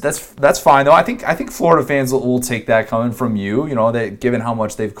 That's fine though. I think Florida fans will take that coming from you. That given how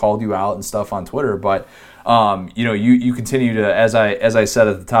much they've called you out and stuff on Twitter, but you continue to, as I said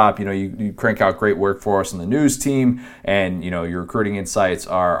at the top, you crank out great work for us on the news team, and your recruiting insights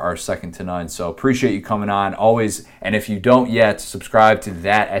are second to none. So appreciate you coming on always. And if you don't yet, subscribe to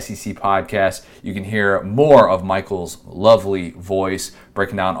That SEC Podcast. You can hear more of Michael's lovely voice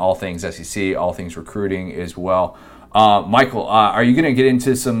breaking down all things SEC, all things recruiting as well. Michael, are you going to get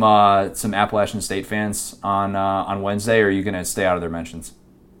into some Appalachian State fans on Wednesday, or are you going to stay out of their mentions?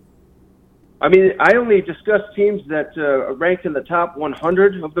 I mean, I only discuss teams that are ranked in the top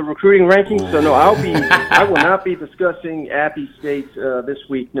 100 of the recruiting rankings. So no, I will not be discussing Appy State this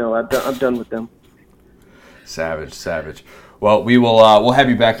week. No, I'm done with them. Savage. Well, we'll have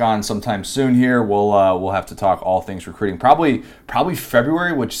you back on sometime soon here. We'll have to talk all things recruiting. Probably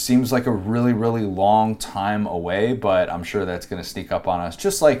February, which seems like a really, really long time away, but I'm sure that's going to sneak up on us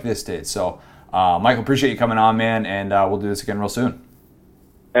just like this did. So, Michael, appreciate you coming on, man, and we'll do this again real soon.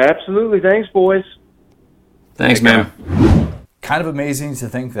 Absolutely. Thanks, boys. Thanks, man. Kind of amazing to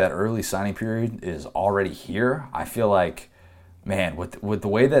think that early signing period is already here. I feel like, man, with the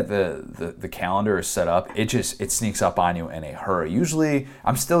way that the calendar is set up, it sneaks up on you in a hurry. Usually,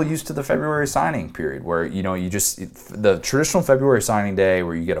 I'm still used to the February signing period where, the traditional February signing day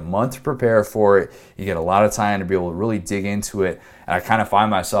where you get a month to prepare for it, you get a lot of time to be able to really dig into it. And I kind of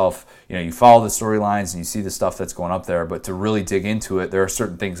find myself, you follow the storylines and you see the stuff that's going up there, but to really dig into it, there are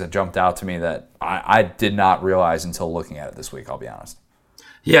certain things that jumped out to me that I did not realize until looking at it this week, I'll be honest.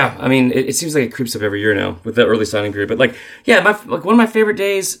 Yeah, I mean, it seems like it creeps up every year now with the early signing period. But one of my favorite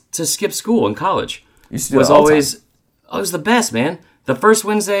days to skip school in college was always the best, man. The first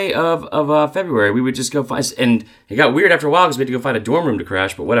Wednesday of February, we would just go find, and it got weird after a while because we had to go find a dorm room to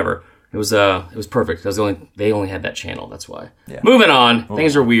crash. But whatever, it was perfect. They only had that channel. That's why. Yeah. Moving on,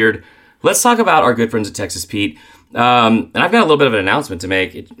 things are weird. Let's talk about our good friends at Texas Pete. And I've got a little bit of an announcement to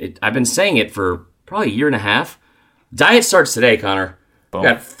make. I've been saying it for probably a year and a half. Diet starts today, Connor. Boom. We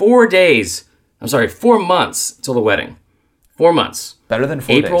got 4 months till the wedding. 4 months. Better than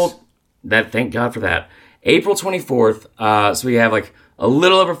 4 days. Thank God for that. April 24th. So we have a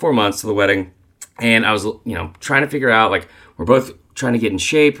little over 4 months to the wedding. And I was, trying to figure out, we're both trying to get in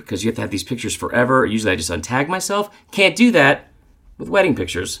shape because you have to have these pictures forever. Usually I just untag myself. Can't do that with wedding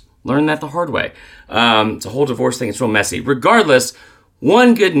pictures. Learned that the hard way. It's a whole divorce thing. It's real messy. Regardless,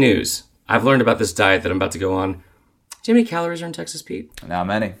 one good news I've learned about this diet that I'm about to go on. Do you know how many calories are in Texas Pete? Not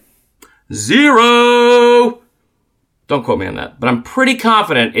many. 0! Don't quote me on that. But I'm pretty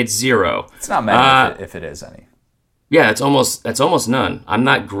confident it's 0. It's not many if it is any. Yeah, that's almost none. I'm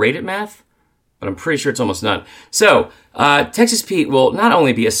not great at math, but I'm pretty sure it's almost none. So, Texas Pete will not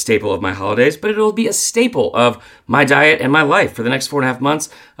only be a staple of my holidays, but it will be a staple of my diet and my life for the next 4.5 months.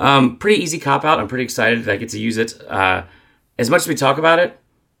 Pretty easy cop-out. I'm pretty excited that I get to use it. As much as we talk about it,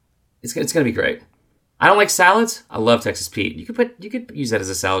 it's going to be great. I don't like salads. I love Texas Pete. You could use that as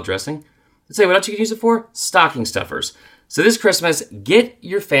a salad dressing. Let's say what else you can use it for? Stocking stuffers. So this Christmas, get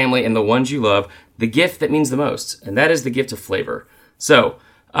your family and the ones you love the gift that means the most, and that is the gift of flavor. So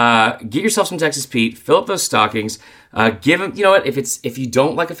get yourself some Texas Pete, fill up those stockings, give them, you know what, if you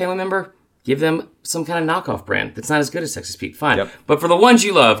don't like a family member, give them some kind of knockoff brand that's not as good as Texas Pete, fine. Yep. But for the ones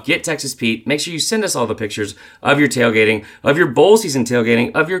you love, get Texas Pete. Make sure you send us all the pictures of your tailgating, of your bowl season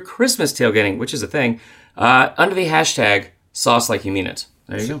tailgating, of your Christmas tailgating, which is a thing, under the hashtag sauce like you mean it.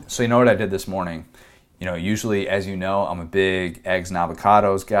 There you go. So you know what I did this morning? You know, usually, as you know, I'm a big eggs and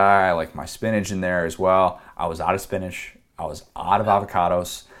avocados guy. I like my spinach in there as well. I was out of spinach. I was out of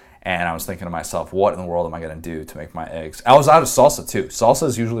avocados. And I was thinking to myself, what in the world am I going to do to make my eggs? I was out of salsa, too. Salsa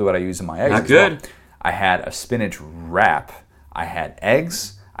is usually what I use in my eggs. Not good. Well. I had a spinach wrap. I had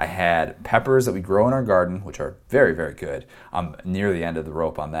eggs. I had peppers that we grow in our garden, which are very, very good. I'm near the end of the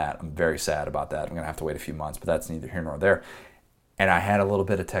rope on that. I'm very sad about that. I'm going to have to wait a few months, but that's neither here nor there. And I had a little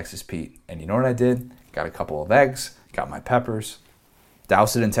bit of Texas Pete. And you know what I did? Got a couple of eggs, got my peppers,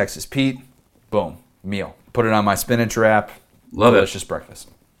 doused it in Texas Pete, boom, meal. Put it on my spinach wrap. Love delicious breakfast.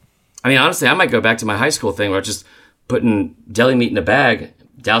 I mean, honestly, I might go back to my high school thing where I was just putting deli meat in a bag,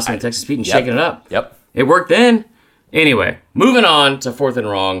 dousing in Texas Pete and shaking it up. Yep. It worked then. Anyway, moving on to Fourth and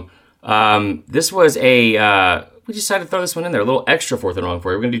Wrong. This was we decided to throw this one in there, a little extra Fourth and Wrong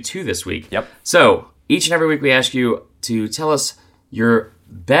for you. We're going to do 2 this week. Yep. So each and every week we ask you to tell us your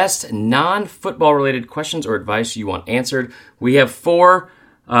best non-football related questions or advice you want answered. We have 4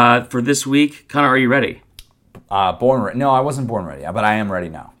 for this week. Connor, are you ready? Born ready. No, I wasn't born ready, but I am ready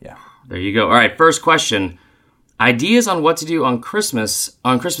now. Yeah. There you go. All right, first question. Ideas on what to do on Christmas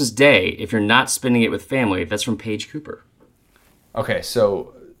Day if you're not spending it with family. That's from Paige Cooper. Okay,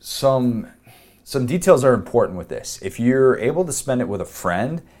 so some details are important with this. If you're able to spend it with a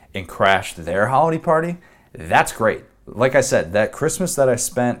friend and crash their holiday party, that's great. Like I said, that Christmas that I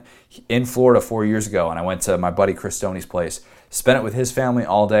spent in Florida 4 years ago, and I went to my buddy Chris Stoney's place, spent it with his family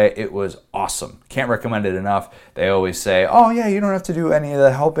all day. It was awesome. Can't recommend it enough. They always say, oh yeah, you don't have to do any of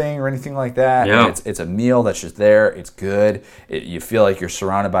the helping or anything like that. Yeah. It's a meal that's just there. It's good. You feel like you're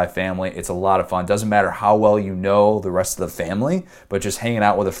surrounded by family. It's a lot of fun. Doesn't matter how well you know the rest of the family, but just hanging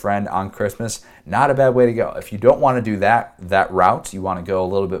out with a friend on Christmas, not a bad way to go. If you don't want to do that route, you want to go a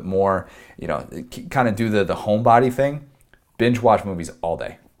little bit more, kind of do the homebody thing, binge watch movies all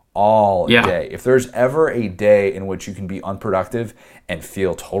day. All day. If there's ever a day in which you can be unproductive and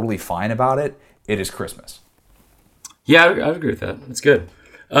feel totally fine about it, it is Christmas. Yeah, I would agree with that. That's good.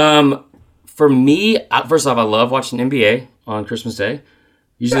 For me, first off, I love watching NBA on Christmas Day.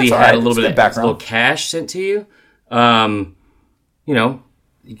 Usually you had a little bit of little cash sent to you. You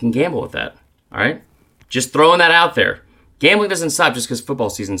can gamble with that. All right? Just throwing that out there. Gambling doesn't stop just because football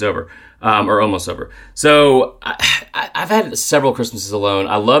season's over, or almost over. So I've had several Christmases alone.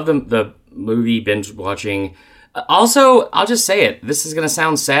 I love the movie binge watching. Also, I'll just say it. This is going to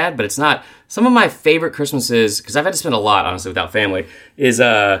sound sad, but it's not. Some of my favorite Christmases, because I've had to spend a lot, honestly, without family, is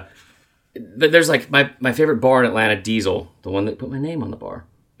there's like my favorite bar in Atlanta, Diesel, the one that put my name on the bar.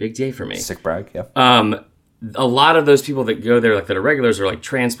 Big day for me. Sick brag, yeah. A lot of those people that go there, like that are regulars, are like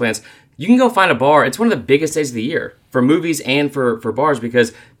transplants. You can go find a bar. It's one of the biggest days of the year for movies and for bars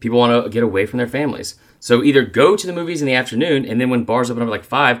because people want to get away from their families. So either go to the movies in the afternoon, and then when bars open up at like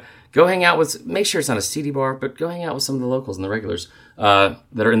 5, go hang out with, make sure it's not a seedy bar, but go hang out with some of the locals and the regulars that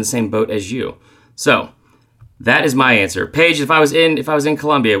are in the same boat as you. So that is my answer. Paige, if I was in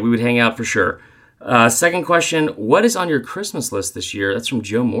Columbia, we would hang out for sure. Second question, what is on your Christmas list this year? That's from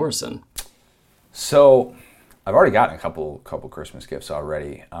Joe Morrison. So I've already gotten a couple Christmas gifts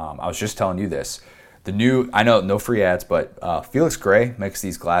already. I was just telling you this. I know no free ads, but Felix Gray makes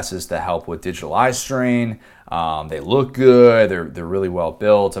these glasses that help with digital eye strain. They look good. They're really well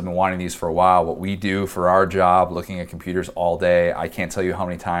built. I've been wanting these for a while. What we do for our job, looking at computers all day, I can't tell you how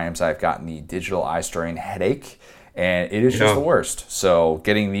many times I've gotten the digital eye strain headache, and it is just the worst. So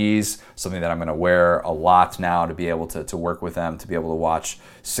getting these, something that I'm going to wear a lot now to be able to work with them, to be able to watch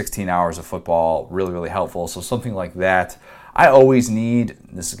 16 hours of football, really, really helpful. So something like that. I always need,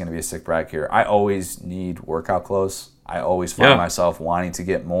 this is going to be a sick brag here, I always need workout clothes. I always find myself wanting to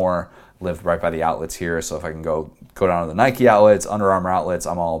get more, live right by the outlets here. So if I can go down to the Nike outlets, Under Armour outlets,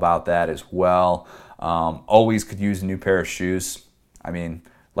 I'm all about that as well. Always could use a new pair of shoes. I mean,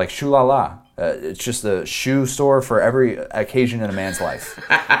 like Shoe La La. It's just a shoe store for every occasion in a man's life.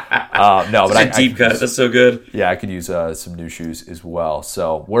 No, but That's a deep cut. That's so good. Yeah, I could use some new shoes as well.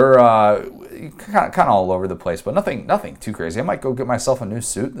 So we're kind of all over the place, but nothing too crazy. I might go get myself a new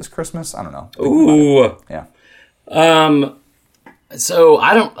suit this Christmas. I don't know. Ooh. Yeah. So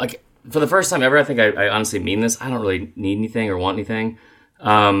I don't like for the first time ever. I think I honestly mean this. I don't really need anything or want anything.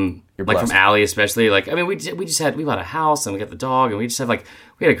 Like from Allie, especially. Like I mean, we bought a house and we got the dog and we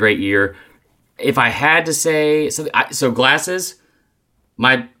had a great year. If I had to say so glasses,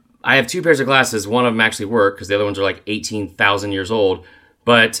 I have 2 pairs of glasses. One of them actually work because the other ones are like 18,000 years old.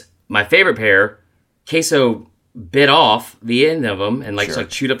 But my favorite pair, Queso bit off the end of them and like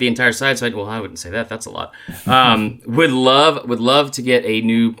chewed up the entire side. So I wouldn't say that. That's a lot. Would love to get a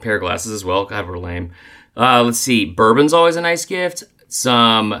new pair of glasses as well. God, we're lame. Let's see. Bourbon's always a nice gift.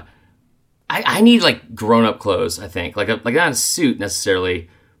 I need like grown up clothes. I think like not a suit necessarily,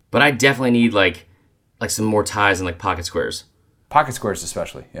 but I definitely need like some more ties and like pocket squares. Pocket squares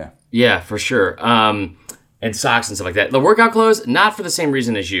especially, yeah. Yeah, for sure. And socks and stuff like that. The workout clothes, not for the same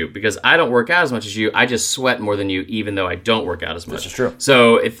reason as you, because I don't work out as much as you. I just sweat more than you, even though I don't work out as much. This is true.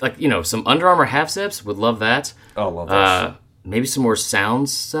 So if some Under Armour half zips, would love that. Oh, love those. Maybe some more sound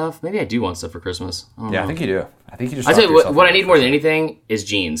stuff. Maybe I do want stuff for Christmas. I think you do. I think you just. I tell you what I need more than anything is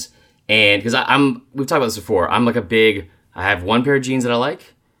jeans, and because we've talked about this before. I'm like I have one pair of jeans that I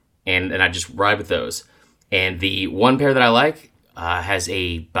like, and I just ride with those. And the one pair that I like has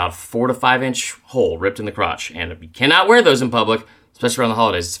about 4 to 5 inch hole ripped in the crotch, and you cannot wear those in public, especially around the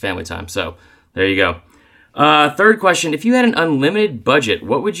holidays. It's family time, so there you go. Third question: if you had an unlimited budget,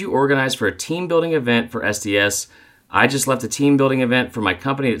 what would you organize for a team building event for SDS? I just left a team building event for my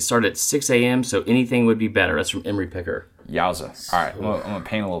company that started at 6 a.m., so anything would be better. That's from Emery Picker. Yowza. All right, I'm going to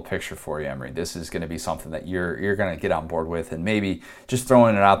paint a little picture for you, Emery. This is going to be something that you're going to get on board with, and maybe just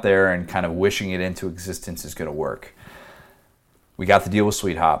throwing it out there and kind of wishing it into existence is going to work. We got the deal with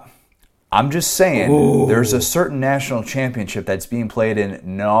Sweet Hop. I'm just saying, there's a certain national championship that's being played in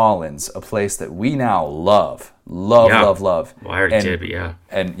New Orleans, a place that we now love. Love. Well, I already did, but yeah.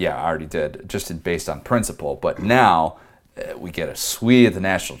 And yeah, I already did, just based on principle. But now we get a suite at the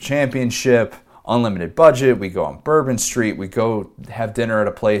national championship, unlimited budget. We go on Bourbon Street. We go have dinner at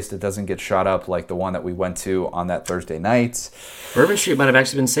a place that doesn't get shot up like the one that we went to on that Thursday night. Bourbon Street might have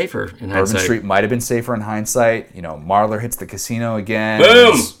actually been safer in hindsight. Bourbon Street might have been safer in hindsight. Marler hits the casino again.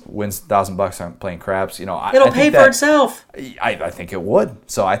 Boom! Wins $1,000 on playing craps. It'll pay for itself. I think it would.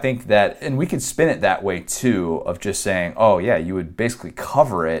 So I think that, and we could spin it that way too, of just saying, oh yeah, you would basically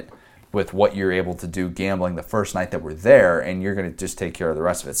cover it with what you're able to do gambling the first night that we're there, and you're going to just take care of the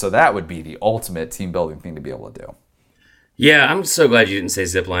rest of it. So that would be the ultimate team building thing to be able to do. Yeah, I'm so glad you didn't say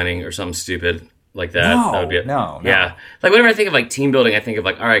ziplining or something stupid like that. No, that would be no. Yeah. Like whenever I think of like team building, I think of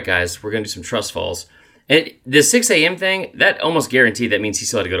like, all right, guys, we're going to do some trust falls. And the 6 a.m. thing, that almost guaranteed that means he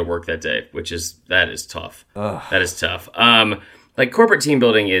still had to go to work that day, that is tough. Ugh. That is tough. Like corporate team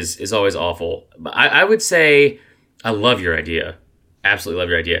building is always awful. But I would say I love your idea. Absolutely love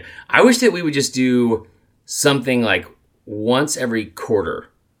your idea. I wish that we would just do something like once every quarter,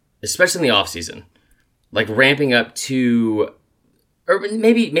 especially in the off season, like ramping up to, or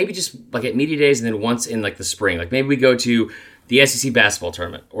maybe just like at media days, and then once in like the spring, like maybe we go to the SEC basketball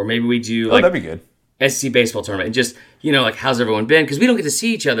tournament, or maybe we do like that'd be good. SEC baseball tournament, and just like how's everyone been, because we don't get to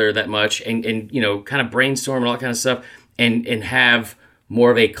see each other that much, and kind of brainstorm and all that kind of stuff, and have more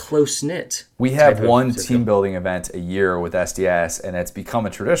of a close-knit. We have one team building event a year with SDS, and it's become a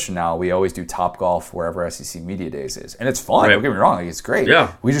tradition now. We always do Top Golf wherever SEC Media Days is. And it's fun, Don't get me wrong, it's great.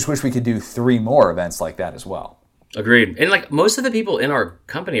 Yeah. We just wish we could do 3 more events like that as well. Agreed. And like most of the people in our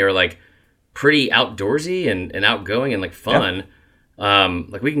company are like pretty outdoorsy and outgoing and like fun. Yeah.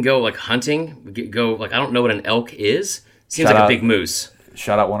 Like we can go like hunting. We could go like, I don't know what an elk is. Seems like a big moose.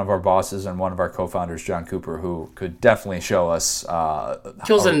 Shout out one of our bosses and one of our co-founders, John Cooper, who could definitely show us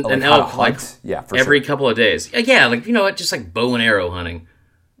kills an elk like every couple of days. Yeah, like just like bow and arrow hunting.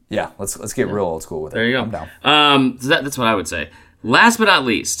 Yeah, let's get real old school with it. There you go. I'm down. So that's what I would say. Last but not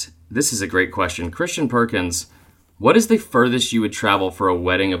least, this is a great question. Christian Perkins, what is the furthest you would travel for a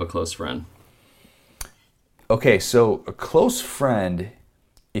wedding of a close friend? Okay, so a close friend,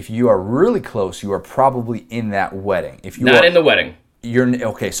 if you are really close, you are probably in that wedding. If you not in the wedding.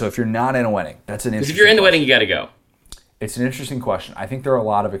 So if you're not in a wedding, that's an interesting question. If you're in the wedding, you got to go. It's an interesting question. I think there are a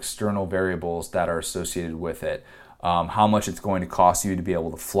lot of external variables that are associated with it. How much it's going to cost you to be able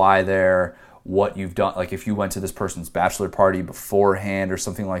to fly there, what you've done, like if you went to this person's bachelor party beforehand or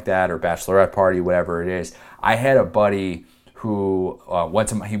something like that, or bachelorette party, whatever it is. I had a buddy who went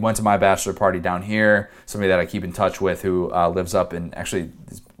to my bachelor party down here. Somebody that I keep in touch with who lived up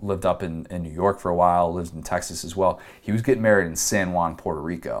in New York for a while, lives in Texas as well. He was getting married in San Juan, Puerto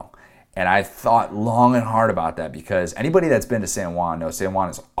Rico. And I thought long and hard about that because anybody that's been to San Juan knows San Juan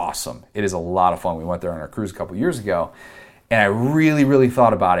is awesome. It is a lot of fun. We went there on our cruise a couple years ago, and I really, really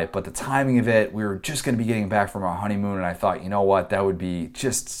thought about it. But the timing of it, we were just going to be getting back from our honeymoon, and I thought, you know what, that would be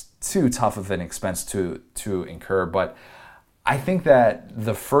just too tough of an expense to incur. But I think that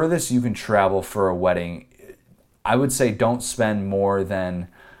the furthest you can travel for a wedding, I would say don't spend more than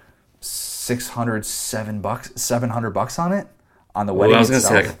 $700 on it. On the wedding, I was going to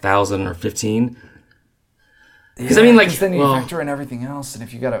say like 1,000 or 15. Because I mean, like, then you factor in everything else, and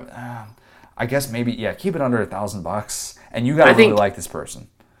if you gotta, I guess maybe keep it under $1,000, and you gotta really like this person.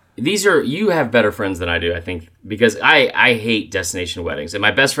 You have better friends than I do, I think, because I hate destination weddings, and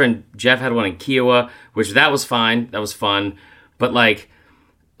my best friend Jeff had one in Kiowa, which that was fine, that was fun, but like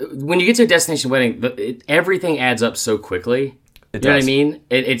when you get to a destination wedding, everything adds up so quickly. You know what I mean?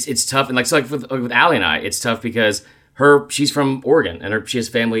 It's tough, and like with Allie and I, it's tough because. She's from Oregon, and she has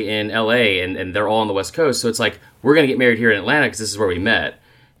family in LA, and they're all on the West Coast. So it's like, we're going to get married here in Atlanta because this is where we met.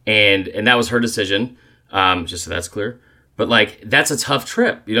 And that was her decision, just so that's clear. But like, that's a tough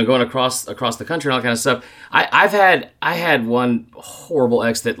trip, going across the country and all that kind of stuff. I had one horrible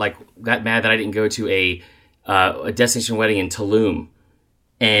ex that like got mad that I didn't go to a destination wedding in Tulum.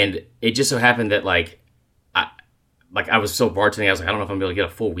 And it just so happened that I was still bartending. I was like, I don't know if I'm going to get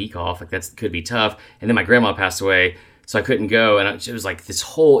a full week off. Like, that could be tough. And then my grandma passed away, so I couldn't go. And it was like this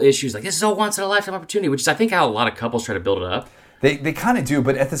whole issue. It's like, this is a once-in-a-lifetime opportunity, which is, I think, how a lot of couples try to build it up. They kind of do,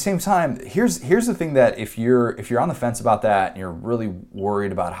 but at the same time, here's the thing that if you're on the fence about that and you're really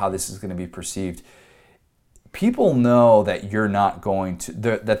worried about how this is going to be perceived, people know that you're not going to.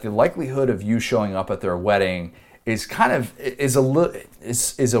 That the likelihood of you showing up at their wedding is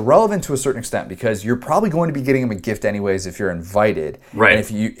irrelevant to a certain extent because you're probably going to be getting them a gift anyways if you're invited. Right.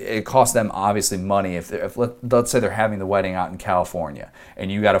 And it costs them obviously money if let's say they're having the wedding out in California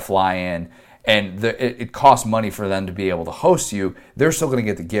and you got to fly in and it costs money for them to be able to host you, they're still going to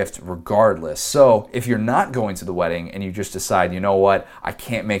get the gift regardless. So if you're not going to the wedding and you just decide, you know what, I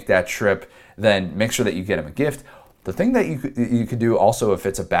can't make that trip, then make sure that you get them a gift. The thing that you could do also if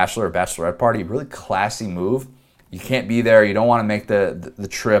it's a bachelor or bachelorette party, really classy move. You can't be there. You don't want to make the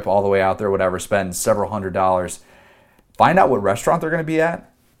trip all the way out there, whatever, spend several $100s. Find out what restaurant they're going to be at.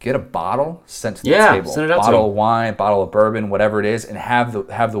 Get a bottle sent to the table. Send it out bottle of wine, bottle of bourbon, whatever it is, and have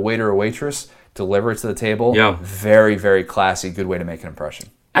the waiter or waitress deliver it to the table. Yeah. Very, very classy. Good way to make an impression.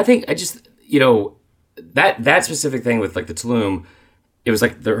 I think that specific thing with like the Tulum, it was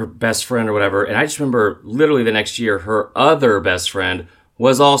like her best friend or whatever. And I just remember literally the next year, her other best friend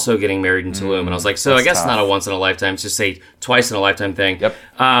was also getting married in Tulum. And I was like, so I guess tough. Not a once in a lifetime, it's just say twice in a lifetime thing. Yep.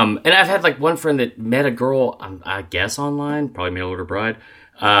 And I've had like one friend that met a girl, I guess online, probably mail order bride.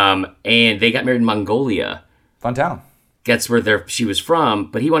 And they got married in Mongolia. Fun town. That's where she was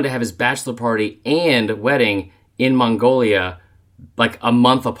from, but he wanted to have his bachelor party and wedding in Mongolia like a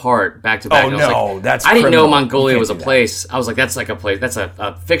month apart, back to back. Oh, no, that's I didn't criminal. know Mongolia was a place. I was like, that's like a place. That's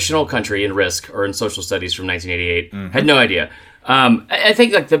a fictional country in Risk or in social studies from 1988. Mm-hmm. Had no idea. I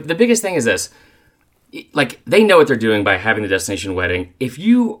think like the biggest thing is this. Like, they know what they're doing by having the destination wedding. If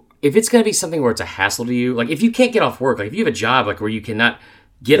it's going to be something where it's a hassle to you, like if you can't get off work, like if you have a job like where you cannot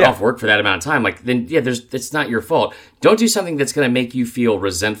get off work for that amount of time, like then it's not your fault. Don't do something that's going to make you feel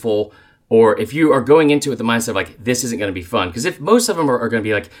resentful, or if you are going into it with the mindset of like, this isn't going to be fun. Because if most of them are going to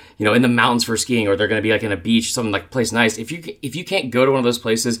be like, in the mountains for skiing, or they're going to be like in a beach, something like place nice. If you can't go to one of those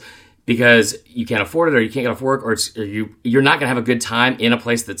places because you can't afford it, or you can't get off work, or you're not going to have a good time in a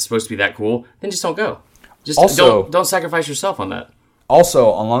place that's supposed to be that cool, then just don't go. Just also, don't sacrifice yourself on that. Also,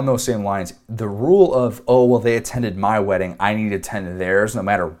 along those same lines, the rule of, they attended my wedding, I need to attend theirs no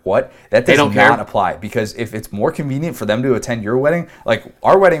matter what, that does not apply. Because if it's more convenient for them to attend your wedding, like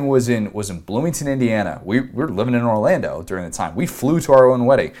our wedding was in Bloomington, Indiana. We were living in Orlando during the time. We flew to our own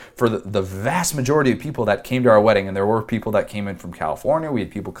wedding. For the vast majority of people that came to our wedding, and there were people that came in from California, we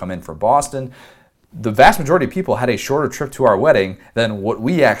had people come in from Boston, the vast majority of people had a shorter trip to our wedding than what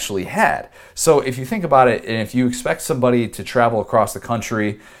we actually had. So if you think about it, and if you expect somebody to travel across the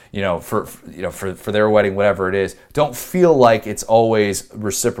country, for their wedding, whatever it is, don't feel like it's always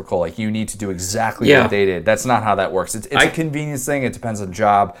reciprocal. Like you need to do exactly what they did. That's not how that works. It's a convenience thing. It depends on the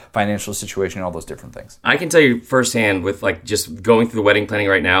job, financial situation, all those different things. I can tell you firsthand with like just going through the wedding planning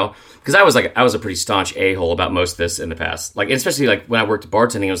right now, because I was a pretty staunch a-hole about most of this in the past. Like, especially like when I worked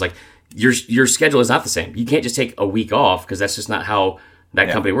bartending, it was like, your schedule is not the same. You can't just take a week off because that's just not how that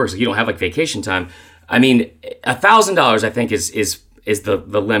company works. Like, you don't have like vacation time. I mean, $1,000 I think is the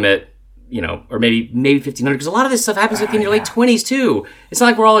limit, or maybe 1,500, because a lot of this stuff happens within your late 20s too. It's not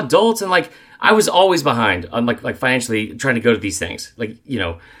like we're all adults, and like I was always behind on like financially trying to go to these things,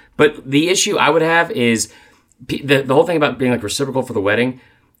 But the issue I would have is the whole thing about being like reciprocal for the wedding.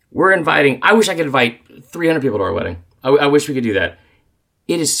 I wish I could invite 300 people to our wedding. I wish we could do that.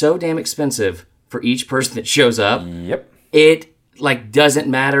 It is so damn expensive for each person that shows up. Yep. It doesn't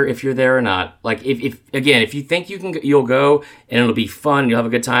matter if you're there or not. Like if you think you'll go and it'll be fun, you'll have a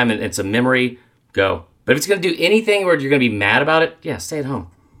good time and it's a memory, go. But if it's going to do anything where you're going to be mad about it, yeah, stay at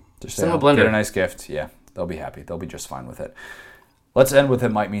home. Just send them a blender. Get a nice gift. Yeah, they'll be happy. They'll be just fine with it. Let's end with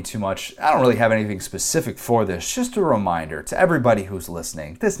It Might Mean Too Much. I don't really have anything specific for this. Just a reminder to everybody who's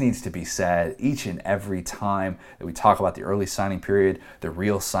listening. This needs to be said each and every time that we talk about the early signing period, the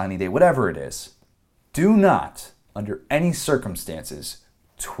real signing day, whatever it is. Do not, under any circumstances,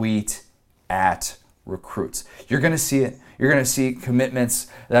 tweet at recruits. You're going to see it. You're going to see commitments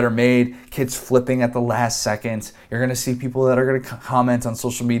that are made, kids flipping at the last second. You're going to see people that are going to comment on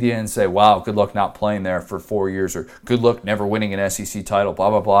social media and say, wow, good luck not playing there for 4 years, or good luck never winning an SEC title, blah,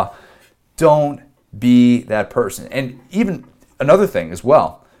 blah, blah. Don't be that person. And even another thing as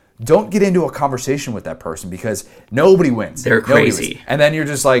well, don't get into a conversation with that person because nobody wins. They're crazy. And then you're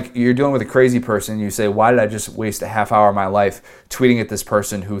just like, you're dealing with a crazy person. You say, why did I just waste a half hour of my life tweeting at this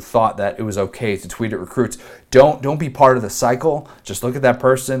person who thought that it was okay to tweet at recruits? Don't be part of the cycle. Just look at that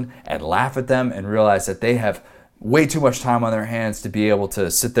person and laugh at them and realize that they have way too much time on their hands to be able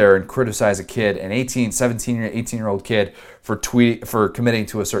to sit there and criticize a kid, an 18-year-old kid for committing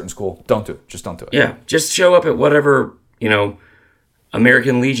to a certain school. Don't do it. Just don't do it. Yeah, just show up at whatever,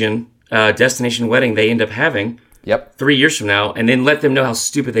 American Legion destination wedding they end up having. Yep. 3 years from now, and then let them know how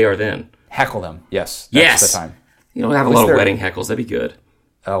stupid they are then. Heckle them. Yes. That's the time. Have a lot of wedding heckles. That'd be good.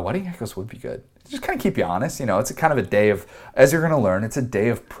 Wedding heckles would be good. Just kind of keep you honest. It's a kind of a day of, as you're going to learn, it's a day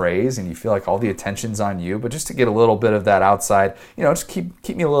of praise, and you feel like all the attention's on you. But just to get a little bit of that outside, just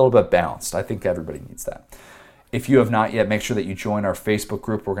keep me a little bit balanced. I think everybody needs that. If you have not yet, make sure that you join our Facebook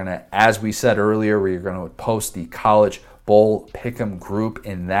group. We're going to, as we said earlier, we're going to post the College Bowl Pick'em group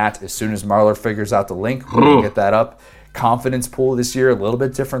in that. As soon as Marler figures out the link, we're going to get that up. Confidence pool this year, a little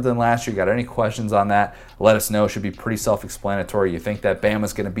bit different than last year. Got any questions on that? Let us know. It should be pretty self-explanatory. You think that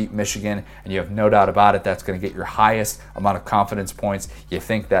Bama's going to beat Michigan, and you have no doubt about it. That's going to get your highest amount of confidence points. You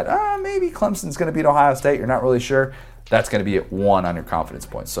think that maybe Clemson's going to beat Ohio State. You're not really sure. That's going to be at 1 on your confidence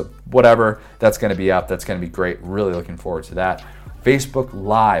points. So whatever, that's going to be up. That's going to be great. Really looking forward to that. Facebook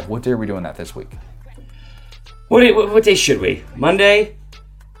Live. What day are we doing that this week? What day should we? Monday?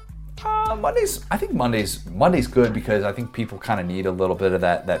 Mondays. I think Monday's good because I think people kind of need a little bit of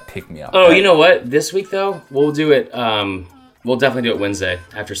that pick me up. Oh, you know what? This week though, we'll do it. We'll definitely do it Wednesday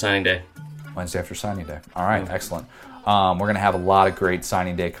after signing day. Wednesday after signing day. All right, excellent. We're going to have a lot of great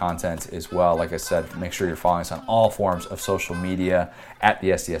signing day content as well. Like I said, make sure you're following us on all forms of social media, at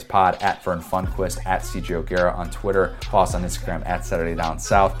the SDS Pod, at Vern Funquist, at CJ O'Gara on Twitter. Follow us on Instagram at Saturday Down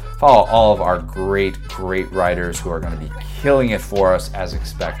South. Follow all of our great writers who are going to be killing it for us as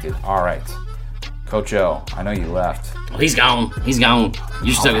expected. All right. Coach O, I know you left. Well, he's gone.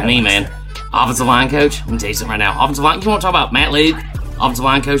 You're stuck with me, man. Offensive line coach. Let me tell you something right now. Offensive line, you want to talk about Matt Luke? Offensive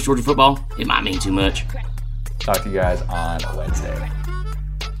line coach, Georgia football? It might mean too much. Talk to you guys on Wednesday.